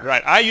 Yeah.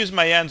 Right. I use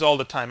my hands all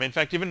the time. In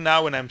fact, even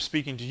now when I'm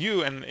speaking to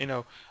you, and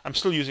I'm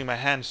still using my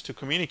hands to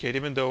communicate,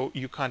 even though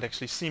you can't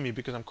actually see me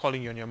because I'm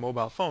calling you on your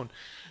mobile phone.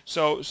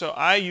 So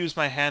I use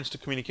my hands to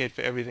communicate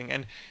for everything.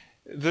 And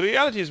the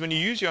reality is, when you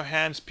use your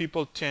hands,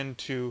 people tend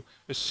to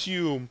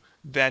assume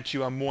that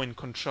you are more in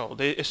control.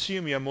 They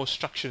assume you are more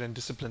structured and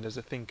disciplined as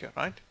a thinker,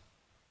 right?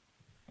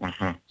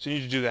 So you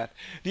need to do that.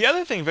 The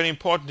other thing very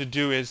important to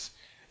do is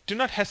do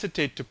not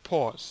hesitate to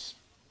pause,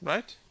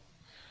 right?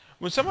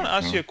 When someone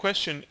asks you a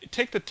question,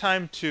 take the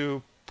time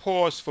to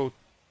pause for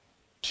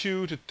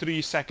 2 to 3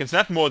 seconds,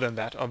 not more than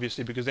that,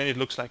 obviously, because then it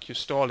looks like you're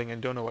stalling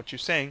and don't know what you're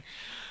saying.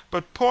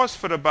 But pause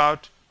for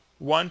about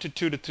 1 to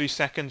 2 to 3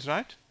 seconds,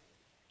 right?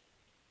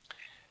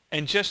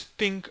 And just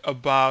think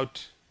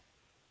about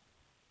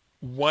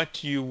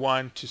what you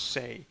want to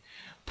say.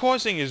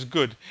 Pausing is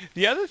good.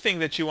 The other thing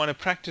that you want to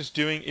practice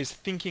doing is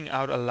thinking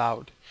out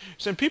aloud.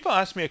 So when people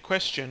ask me a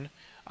question,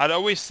 I'd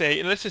always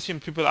say, let's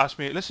assume you ask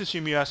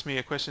me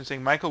a question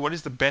saying, Michael, what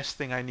is the best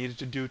thing I needed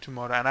to do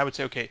tomorrow? And I would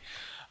say, okay,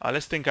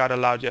 let's think out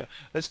aloud here.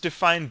 Let's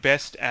define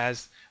best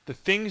as the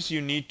things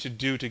you need to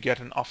do to get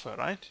an offer,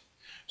 right?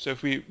 So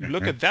if we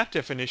look at that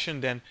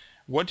definition, then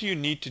what do you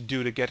need to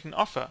do to get an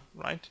offer,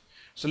 right?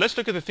 So let's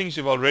look at the things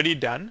you've already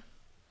done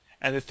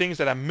and the things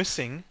that are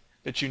missing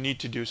that you need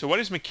to do. So what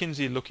is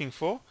McKinsey looking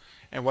for,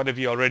 and what have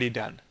you already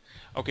done?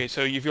 Okay,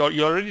 so if you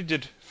already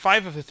did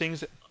 5 of the things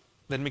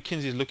that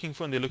McKinsey is looking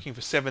for, and they're looking for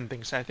 7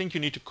 things. So I think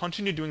you need to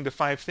continue doing the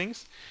 5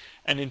 things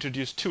and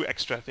introduce 2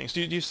 extra things.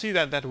 Do you see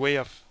that way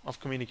of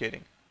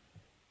communicating?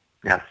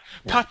 Yes.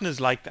 Partners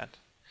like that.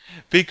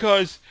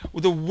 Because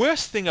the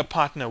worst thing a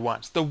partner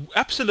wants, the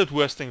absolute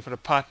worst thing for a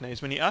partner,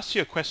 is when he asks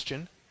you a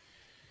question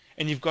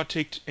and you've got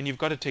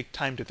to take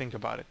time to think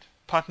about it.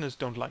 Partners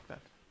don't like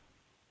that.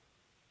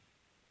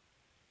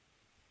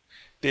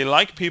 They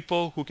like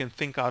people who can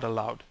think out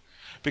aloud,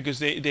 because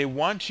they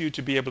want you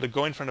to be able to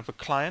go in front of a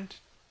client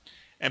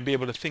and be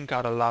able to think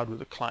out aloud with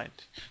the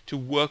client, to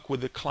work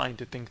with the client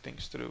to think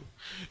things through.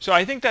 So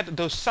I think that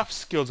those soft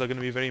skills are going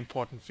to be very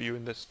important for you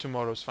in this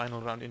tomorrow's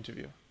final round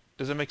interview.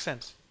 Does that make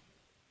sense?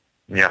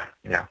 Yeah,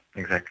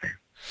 exactly.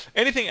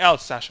 Anything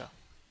else, Sasha?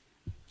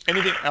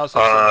 Anything else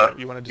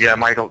you want to discuss? Yeah,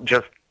 Michael,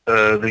 just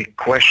the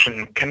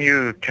question, can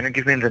you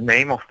give me the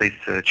name of this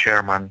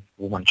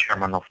woman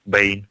chairman of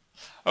Bain?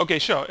 Okay,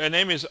 sure. Her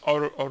name is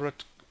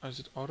Auret. Is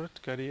it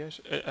Auret Kariyesh?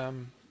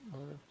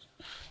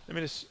 Let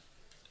me just.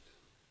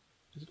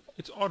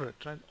 It's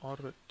Auret, right?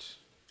 Auret.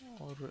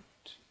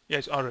 Yeah,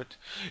 it's Auret.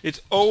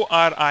 It's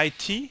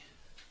O-R-I-T.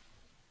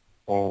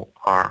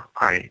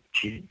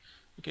 O-R-I-T.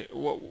 Okay.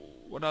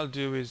 What I'll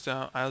do is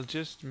I'll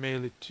just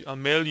mail it to. I'll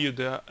mail you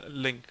the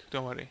link.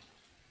 Don't worry.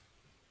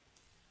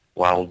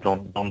 Well,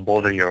 don't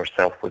bother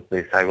yourself with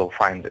this. I will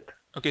find it.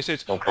 Okay, so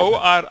it's No problem.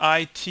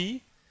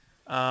 O-R-I-T.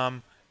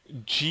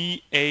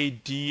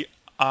 G-A-D-I-E-S-H.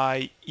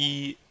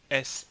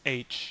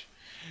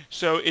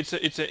 So it's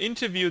an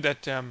interview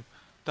that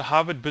the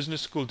Harvard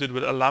Business School did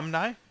with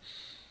alumni,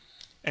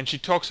 and she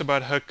talks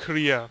about her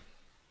career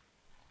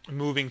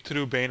moving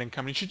through Bain and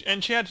Company.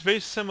 She had very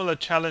similar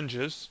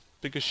challenges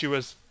because she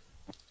was,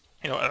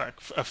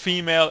 a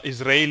female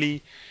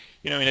Israeli,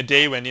 in a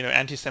day when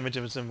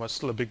anti-Semitism was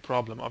still a big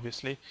problem,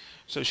 obviously.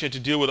 So she had to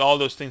deal with all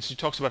those things. She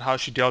talks about how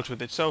she dealt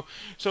with it. So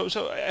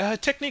her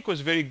technique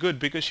was very good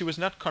because she was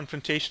not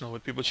confrontational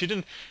with people. She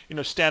didn't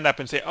stand up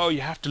and say, "Oh,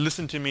 you have to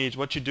listen to me.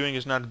 What you're doing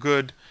is not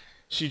good."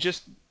 She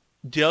just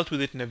dealt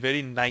with it in a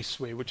very nice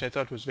way, which I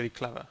thought was very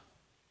clever.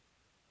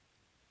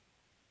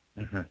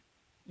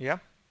 Yeah.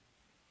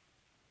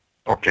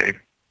 Okay.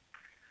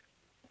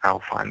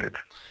 I'll find it.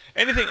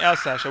 Anything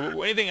else, Sasha?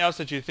 Anything else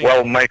that you think?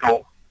 Well,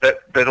 Michael,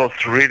 that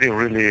was really,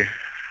 really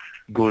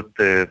good,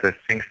 the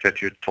things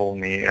that you told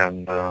me,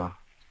 and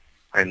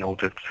I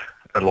noted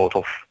a lot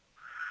of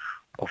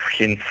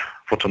hints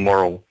for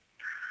tomorrow.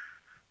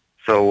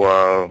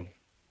 So,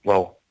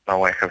 well,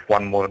 now I have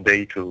one more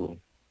day to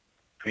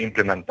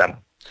implement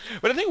them.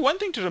 But I think one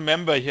thing to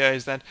remember here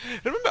is that,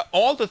 remember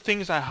all the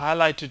things I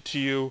highlighted to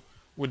you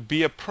would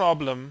be a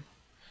problem.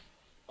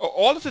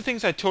 All of the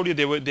things I told you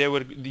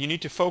you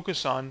need to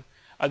focus on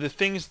are the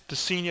things the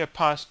senior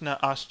partner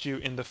asked you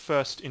in the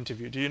first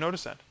interview. Do you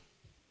notice that?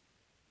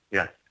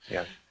 Yeah.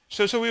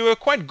 So we were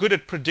quite good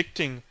at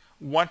predicting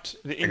what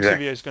the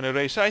interviewer is going to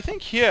raise. So I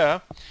think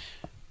here,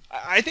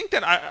 I think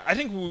that I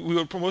think we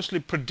will mostly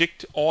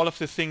predict all of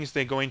the things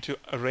they're going to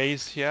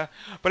raise here,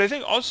 but I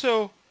think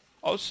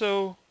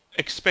also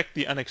expect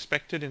the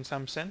unexpected in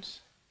some sense.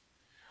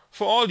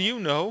 For all you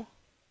know,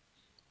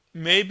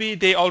 maybe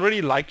they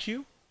already like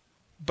you,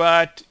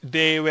 but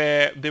they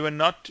were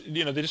not,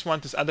 they just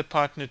want this other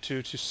partner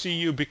to see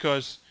you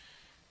because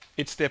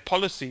it's their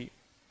policy.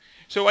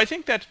 So I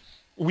think that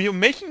I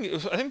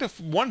think the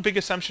one big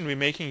assumption we're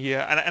making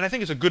here, and I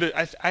think it's a good,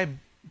 I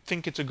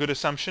think it's a good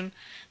assumption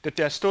that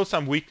there are still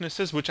some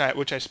weaknesses which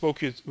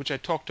I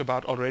talked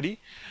about already.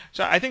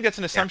 So I think that's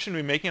an Yeah. assumption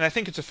we're making, and I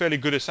think it's a fairly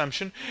good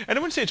assumption. And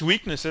I wouldn't say it's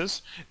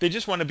weaknesses. They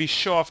just want to be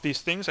sure of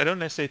these things. I don't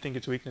necessarily think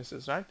it's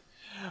weaknesses, right?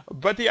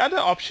 But the other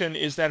option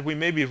is that we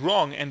may be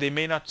wrong and they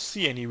may not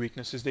see any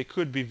weaknesses. They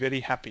could be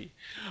very happy.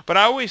 But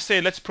I always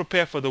say let's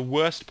prepare for the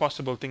worst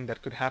possible thing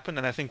that could happen,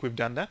 and I think we've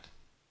done that.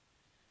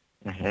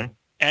 Hmm.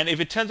 And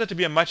if it turns out to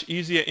be a much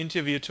easier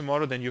interview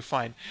tomorrow, then you're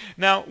fine.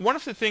 Now, one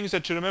of the things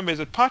that to remember is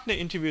that partner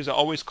interviews are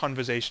always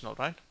conversational,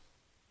 right?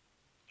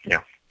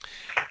 Yeah.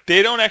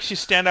 They don't actually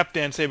stand up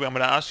there and say, well, I'm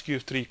going to ask you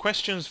 3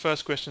 questions,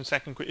 first question,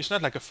 second question. It's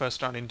not like a first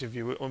round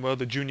interview where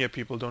the junior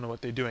people don't know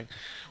what they're doing.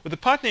 With a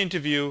partner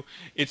interview,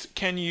 it's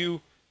can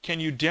you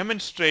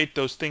demonstrate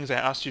those things I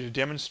asked you to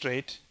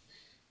demonstrate,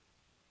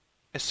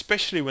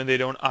 especially when they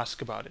don't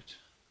ask about it.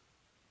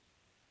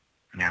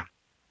 Yeah.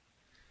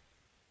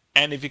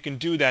 And if you can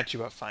do that,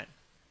 you are fine.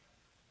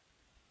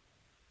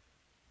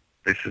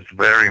 This is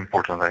very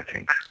important, I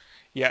think.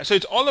 Yeah, so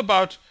it's all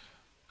about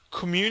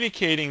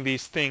communicating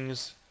these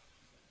things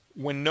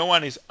when no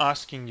one is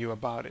asking you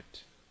about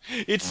it.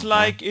 It's Hmm.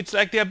 like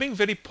they are being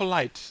very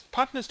polite.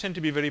 Partners tend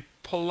to be very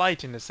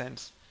polite in a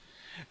sense.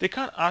 They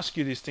can't ask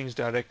you these things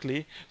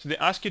directly, so they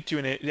ask you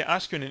in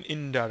an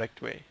indirect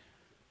way.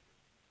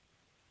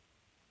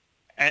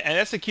 And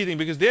that's the key thing,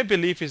 because their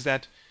belief is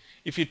that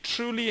if you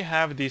truly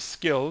have these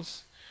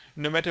skills,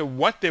 no matter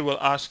what they will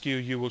ask you,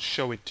 you will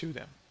show it to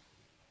them.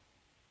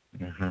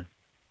 Hmm.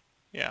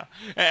 Yeah,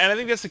 and I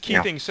think that's the key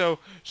Yeah. thing. So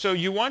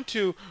you want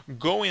to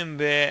go in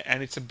there,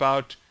 and it's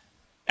about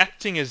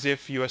acting as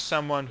if you are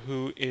someone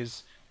who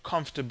is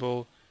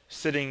comfortable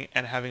sitting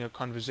and having a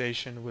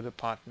conversation with a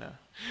partner.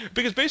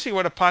 Because basically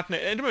what a partner,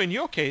 and in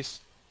your case,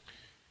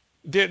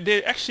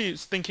 they're actually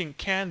thinking,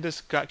 can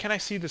I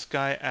see this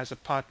guy as a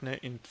partner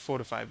in 4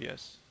 to 5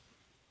 years?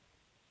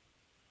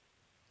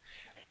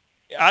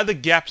 Are the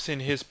gaps in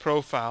his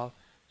profile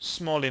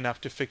small enough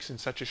to fix in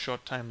such a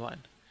short timeline?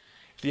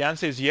 If the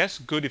answer is yes,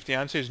 good. If the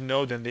answer is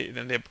no, then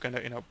they're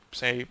gonna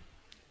say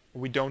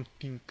we don't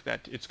think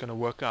that it's gonna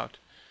work out.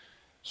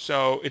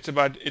 So it's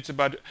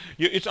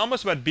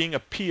almost about being a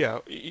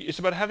peer. It's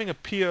about having a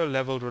peer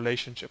level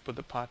relationship with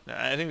the partner.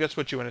 And I think that's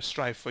what you want to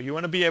strive for. You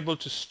want to be able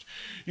to,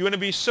 you want to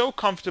be so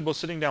comfortable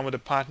sitting down with a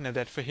partner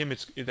that for him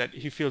that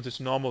he feels it's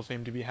normal for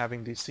him to be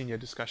having these senior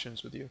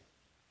discussions with you.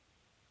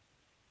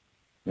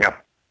 Yeah.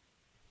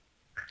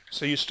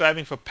 So you're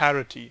striving for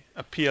parity,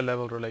 a peer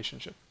level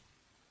relationship.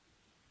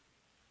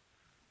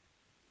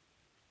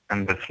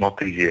 And that's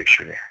not easy,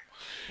 actually.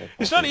 That's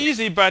It's not not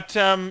easy. easy, but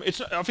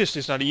obviously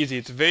it's not easy.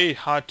 It's very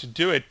hard to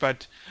do it,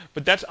 but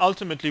that's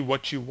ultimately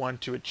what you want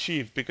to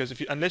achieve. Because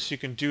unless you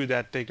can do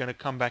that, they're going to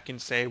come back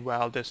and say,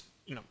 well,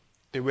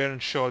 they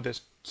weren't sure.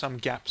 There's some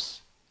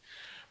gaps.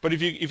 But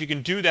if you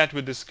can do that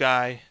with this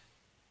guy,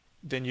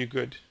 then you're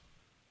good.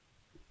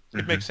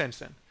 It Hmm. makes sense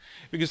then,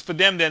 because for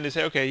them then they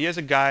say, okay, here's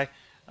a guy,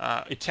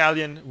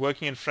 Italian,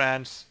 working in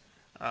France.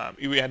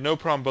 We had no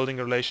problem building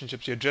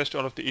relationships. He addressed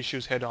all of the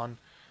issues head on.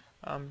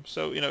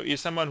 So he's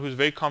someone who's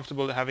very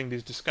comfortable having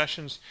these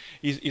discussions.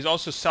 He's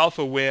also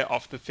self-aware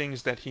of the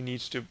things that he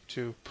needs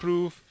to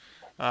prove.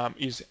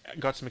 He's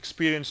got some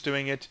experience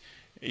doing it.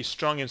 He's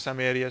strong in some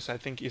areas. I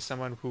think he's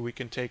someone who we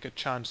can take a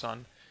chance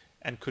on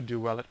and could do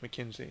well at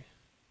McKinsey.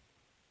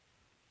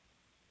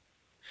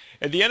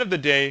 At the end of the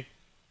day,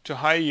 to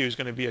hire you is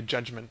going to be a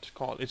judgment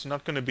call. It's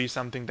not going to be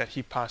something that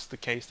he passed the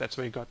case, that's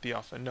where he got the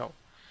offer. No.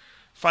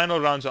 Final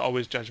rounds are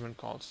always judgment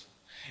calls.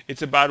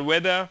 It's about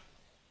whether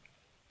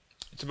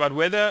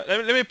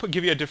let me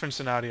give you a different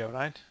scenario,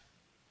 right?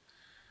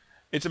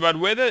 It's about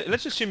whether,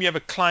 let's assume you have a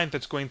client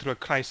that's going through a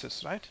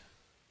crisis, right?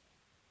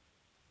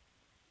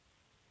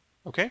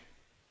 Okay?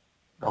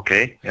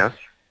 Okay. Yes.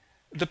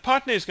 The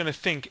partner is going to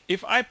think,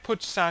 if I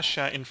put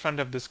Sasha in front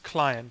of this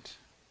client,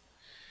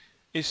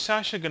 is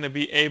Sasha going to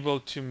be able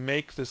to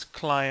make this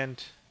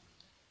client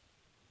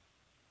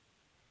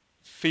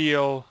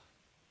feel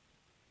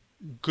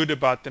good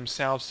about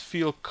themselves,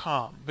 feel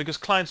calm? Because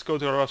clients go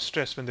through a lot of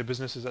stress when their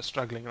businesses are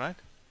struggling, right?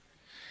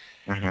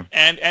 Hmm.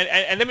 And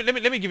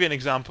let me give you an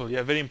example, yeah,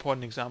 a very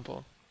important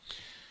example.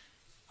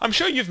 I'm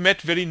sure you've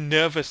met very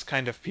nervous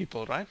kind of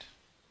people, right?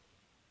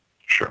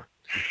 Sure.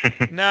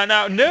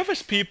 Now,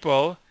 nervous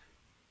people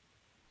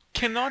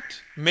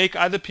cannot make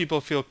other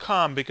people feel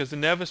calm because the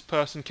nervous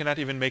person cannot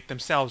even make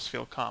themselves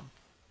feel calm.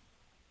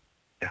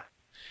 Yeah.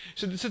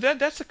 So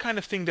that's the kind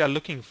of thing they're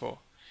looking for.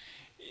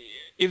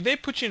 If they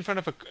put you in front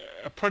of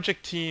a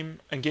project team,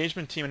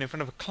 engagement team, and in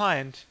front of a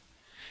client,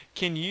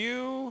 can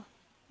you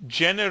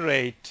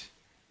generate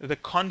the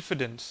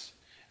confidence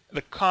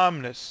the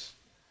calmness,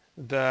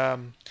 the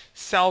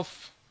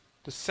self,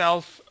 the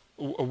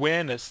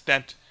self-awareness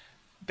that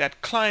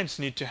clients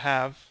need to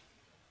have.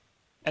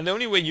 And the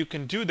only way you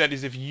can do that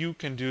is if you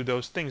can do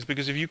those things.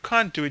 Because if you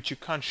can't do it, you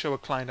can't show a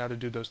client how to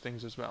do those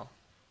things as well.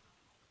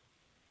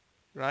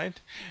 Right?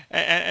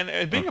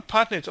 And being a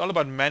partner, it's all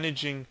about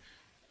managing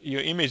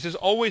your image. There's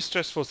always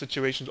stressful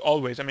situations,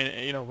 always. I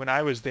mean, when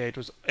I was there, it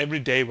was every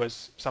day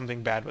was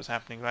something bad was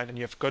happening, right? And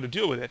you have got to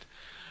deal with it.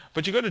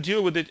 But you got to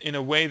deal with it in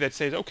a way that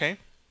says, okay,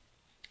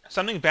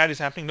 something bad is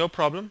happening, no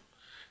problem.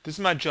 This is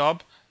my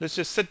job. Let's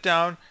just sit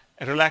down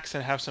and relax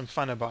and have some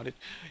fun about it.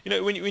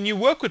 When you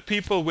work with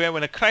people where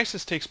when a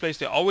crisis takes place,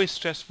 they're always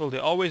stressful,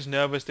 they're always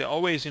nervous, they're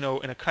always, in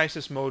a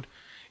crisis mode.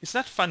 It's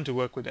not fun to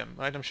work with them,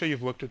 right? I'm sure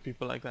you've worked with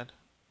people like that.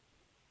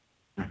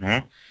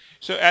 Mm-hmm.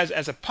 So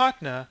as a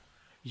partner,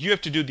 you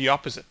have to do the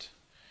opposite.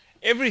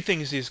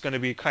 Everything is going to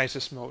be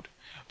crisis mode,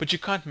 but you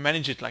can't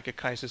manage it like a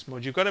crisis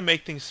mode. You've got to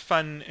make things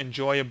fun,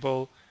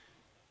 enjoyable,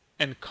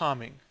 and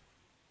calming.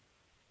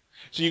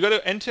 So you've got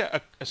to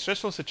enter a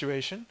stressful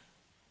situation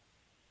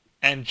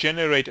and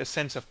generate a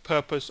sense of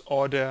purpose,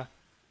 order,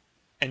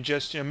 and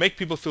just make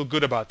people feel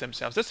good about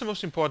themselves. That's the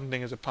most important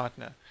thing as a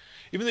partner.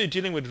 Even though you're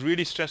dealing with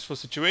really stressful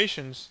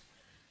situations,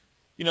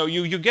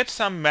 you get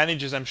some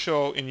managers, I'm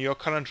sure, in your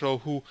current role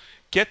who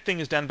get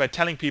things done by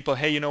telling people,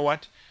 hey, you know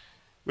what?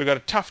 We've got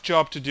a tough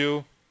job to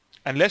do.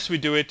 Unless we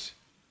do it,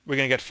 we're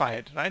going to get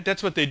fired, right?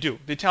 That's what they do.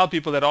 They tell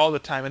people that all the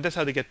time, and that's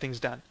how they get things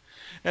done.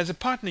 Now, as a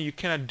partner, you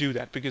cannot do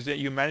that because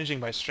you're managing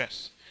by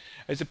stress.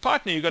 As a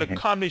partner, you've got to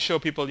calmly show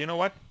people, you know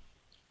what?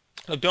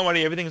 Look, don't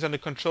worry, everything's under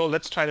control.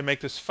 Let's try to make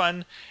this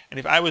fun. And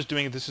if I was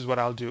doing it, this is what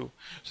I'll do.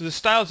 So the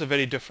styles are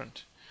very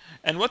different.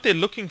 And what they're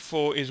looking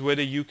for is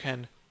whether you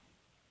can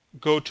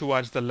go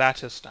towards the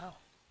latter style.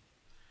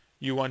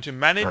 You want to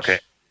manage Okay.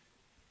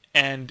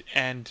 and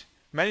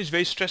manage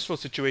very stressful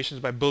situations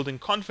by building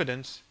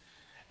confidence,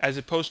 as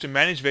opposed to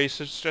manage very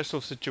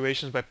stressful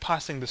situations by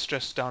passing the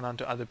stress down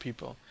onto other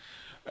people.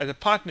 As a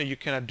partner, you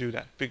cannot do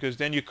that because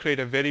then you create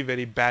a very,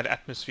 very bad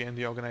atmosphere in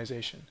the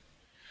organization.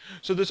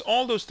 So there's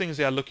all those things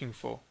they are looking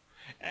for.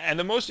 And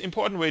the most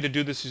important way to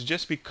do this is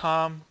just be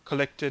calm,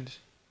 collected,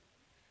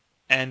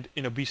 and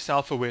be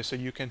self-aware so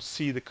you can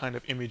see the kind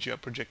of image you're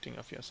projecting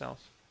of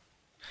yourself.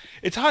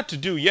 It's hard to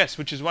do, yes,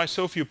 which is why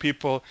so few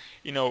people,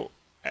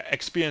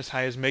 experienced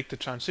hires make the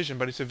transition,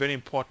 but it's a very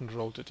important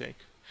role to take.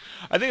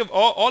 I think of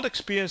all the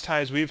experienced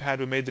hires we've had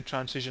who made the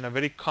transition are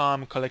very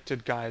calm,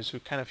 collected guys who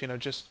kind of,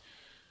 just,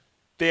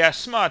 they are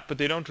smart, but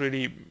they don't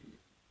really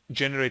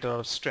generate a lot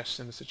of stress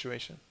in the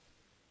situation.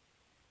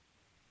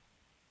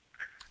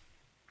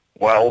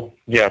 Well,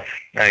 yes,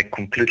 I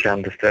completely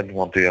understand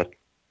what you are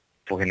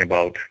talking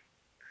about.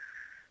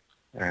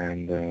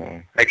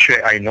 And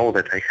actually, I know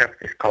that I have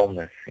this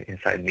calmness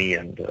inside me,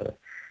 and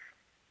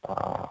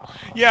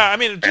yeah, I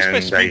mean, just by and I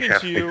speaking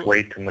have to you, this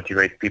way to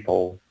motivate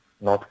people,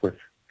 not with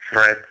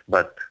threat,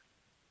 but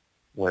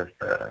with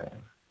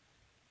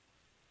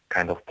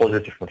kind of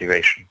positive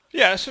motivation.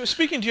 yeah. So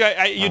speaking to you,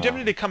 you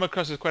definitely come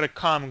across as quite a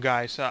calm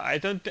guy. So I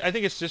think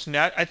it's just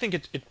I think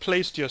it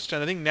plays to your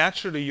strength. I think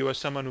naturally you are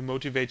someone who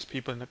motivates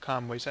people in a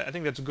calm way. So I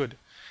think that's good.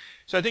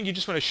 So I think you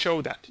just want to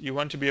show that. You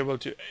want to be able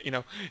to,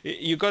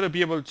 you got to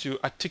be able to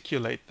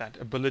articulate that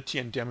ability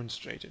and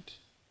demonstrate it.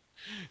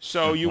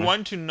 So you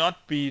want to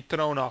not be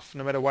thrown off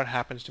no matter what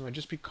happens to you.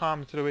 Just be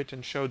calm through it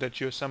and show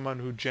that you're someone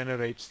who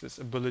generates this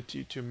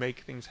ability to make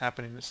things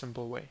happen in a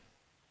simple way.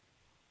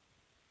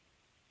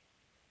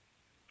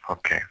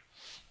 Okay.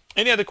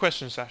 Any other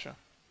questions, Sasha?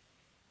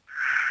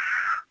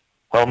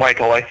 Well,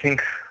 Michael, I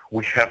think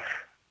we have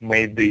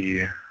made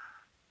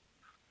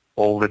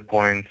all the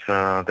points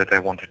that I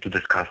wanted to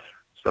discuss.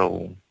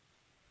 So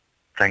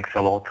thanks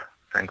a lot.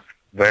 Thanks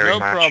very much.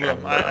 No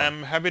problem. And,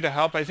 I'm happy to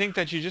help. I think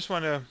that you just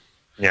want to...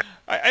 Yeah.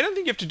 I don't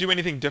think you have to do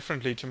anything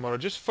differently tomorrow.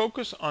 Just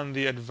focus on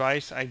the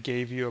advice I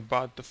gave you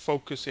about the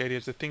focus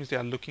areas, the things they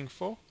are looking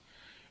for.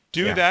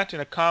 Do that in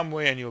a calm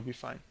way and you'll be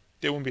fine.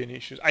 There won't be any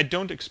issues. I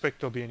don't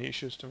expect there'll be any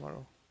issues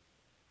tomorrow.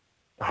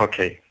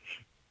 Okay.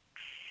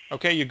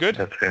 Okay, you good?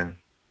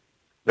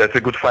 That's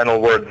a good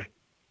final word.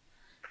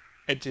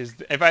 It is.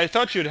 If I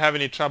thought you'd have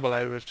any trouble,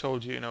 I would have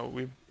told you.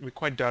 We're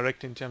quite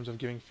direct in terms of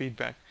giving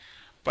feedback.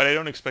 But I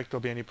don't expect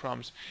there'll be any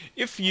problems.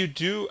 If you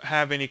do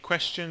have any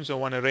questions or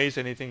want to raise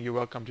anything, you're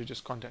welcome to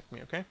just contact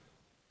me, okay?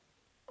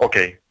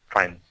 Okay,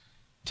 fine.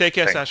 Take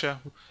care, Thanks. Sasha.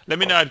 Let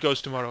me know how it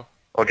goes tomorrow.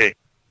 Okay.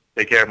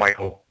 Take care,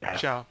 Michael.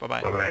 Ciao.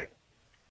 Bye-bye. Bye-bye.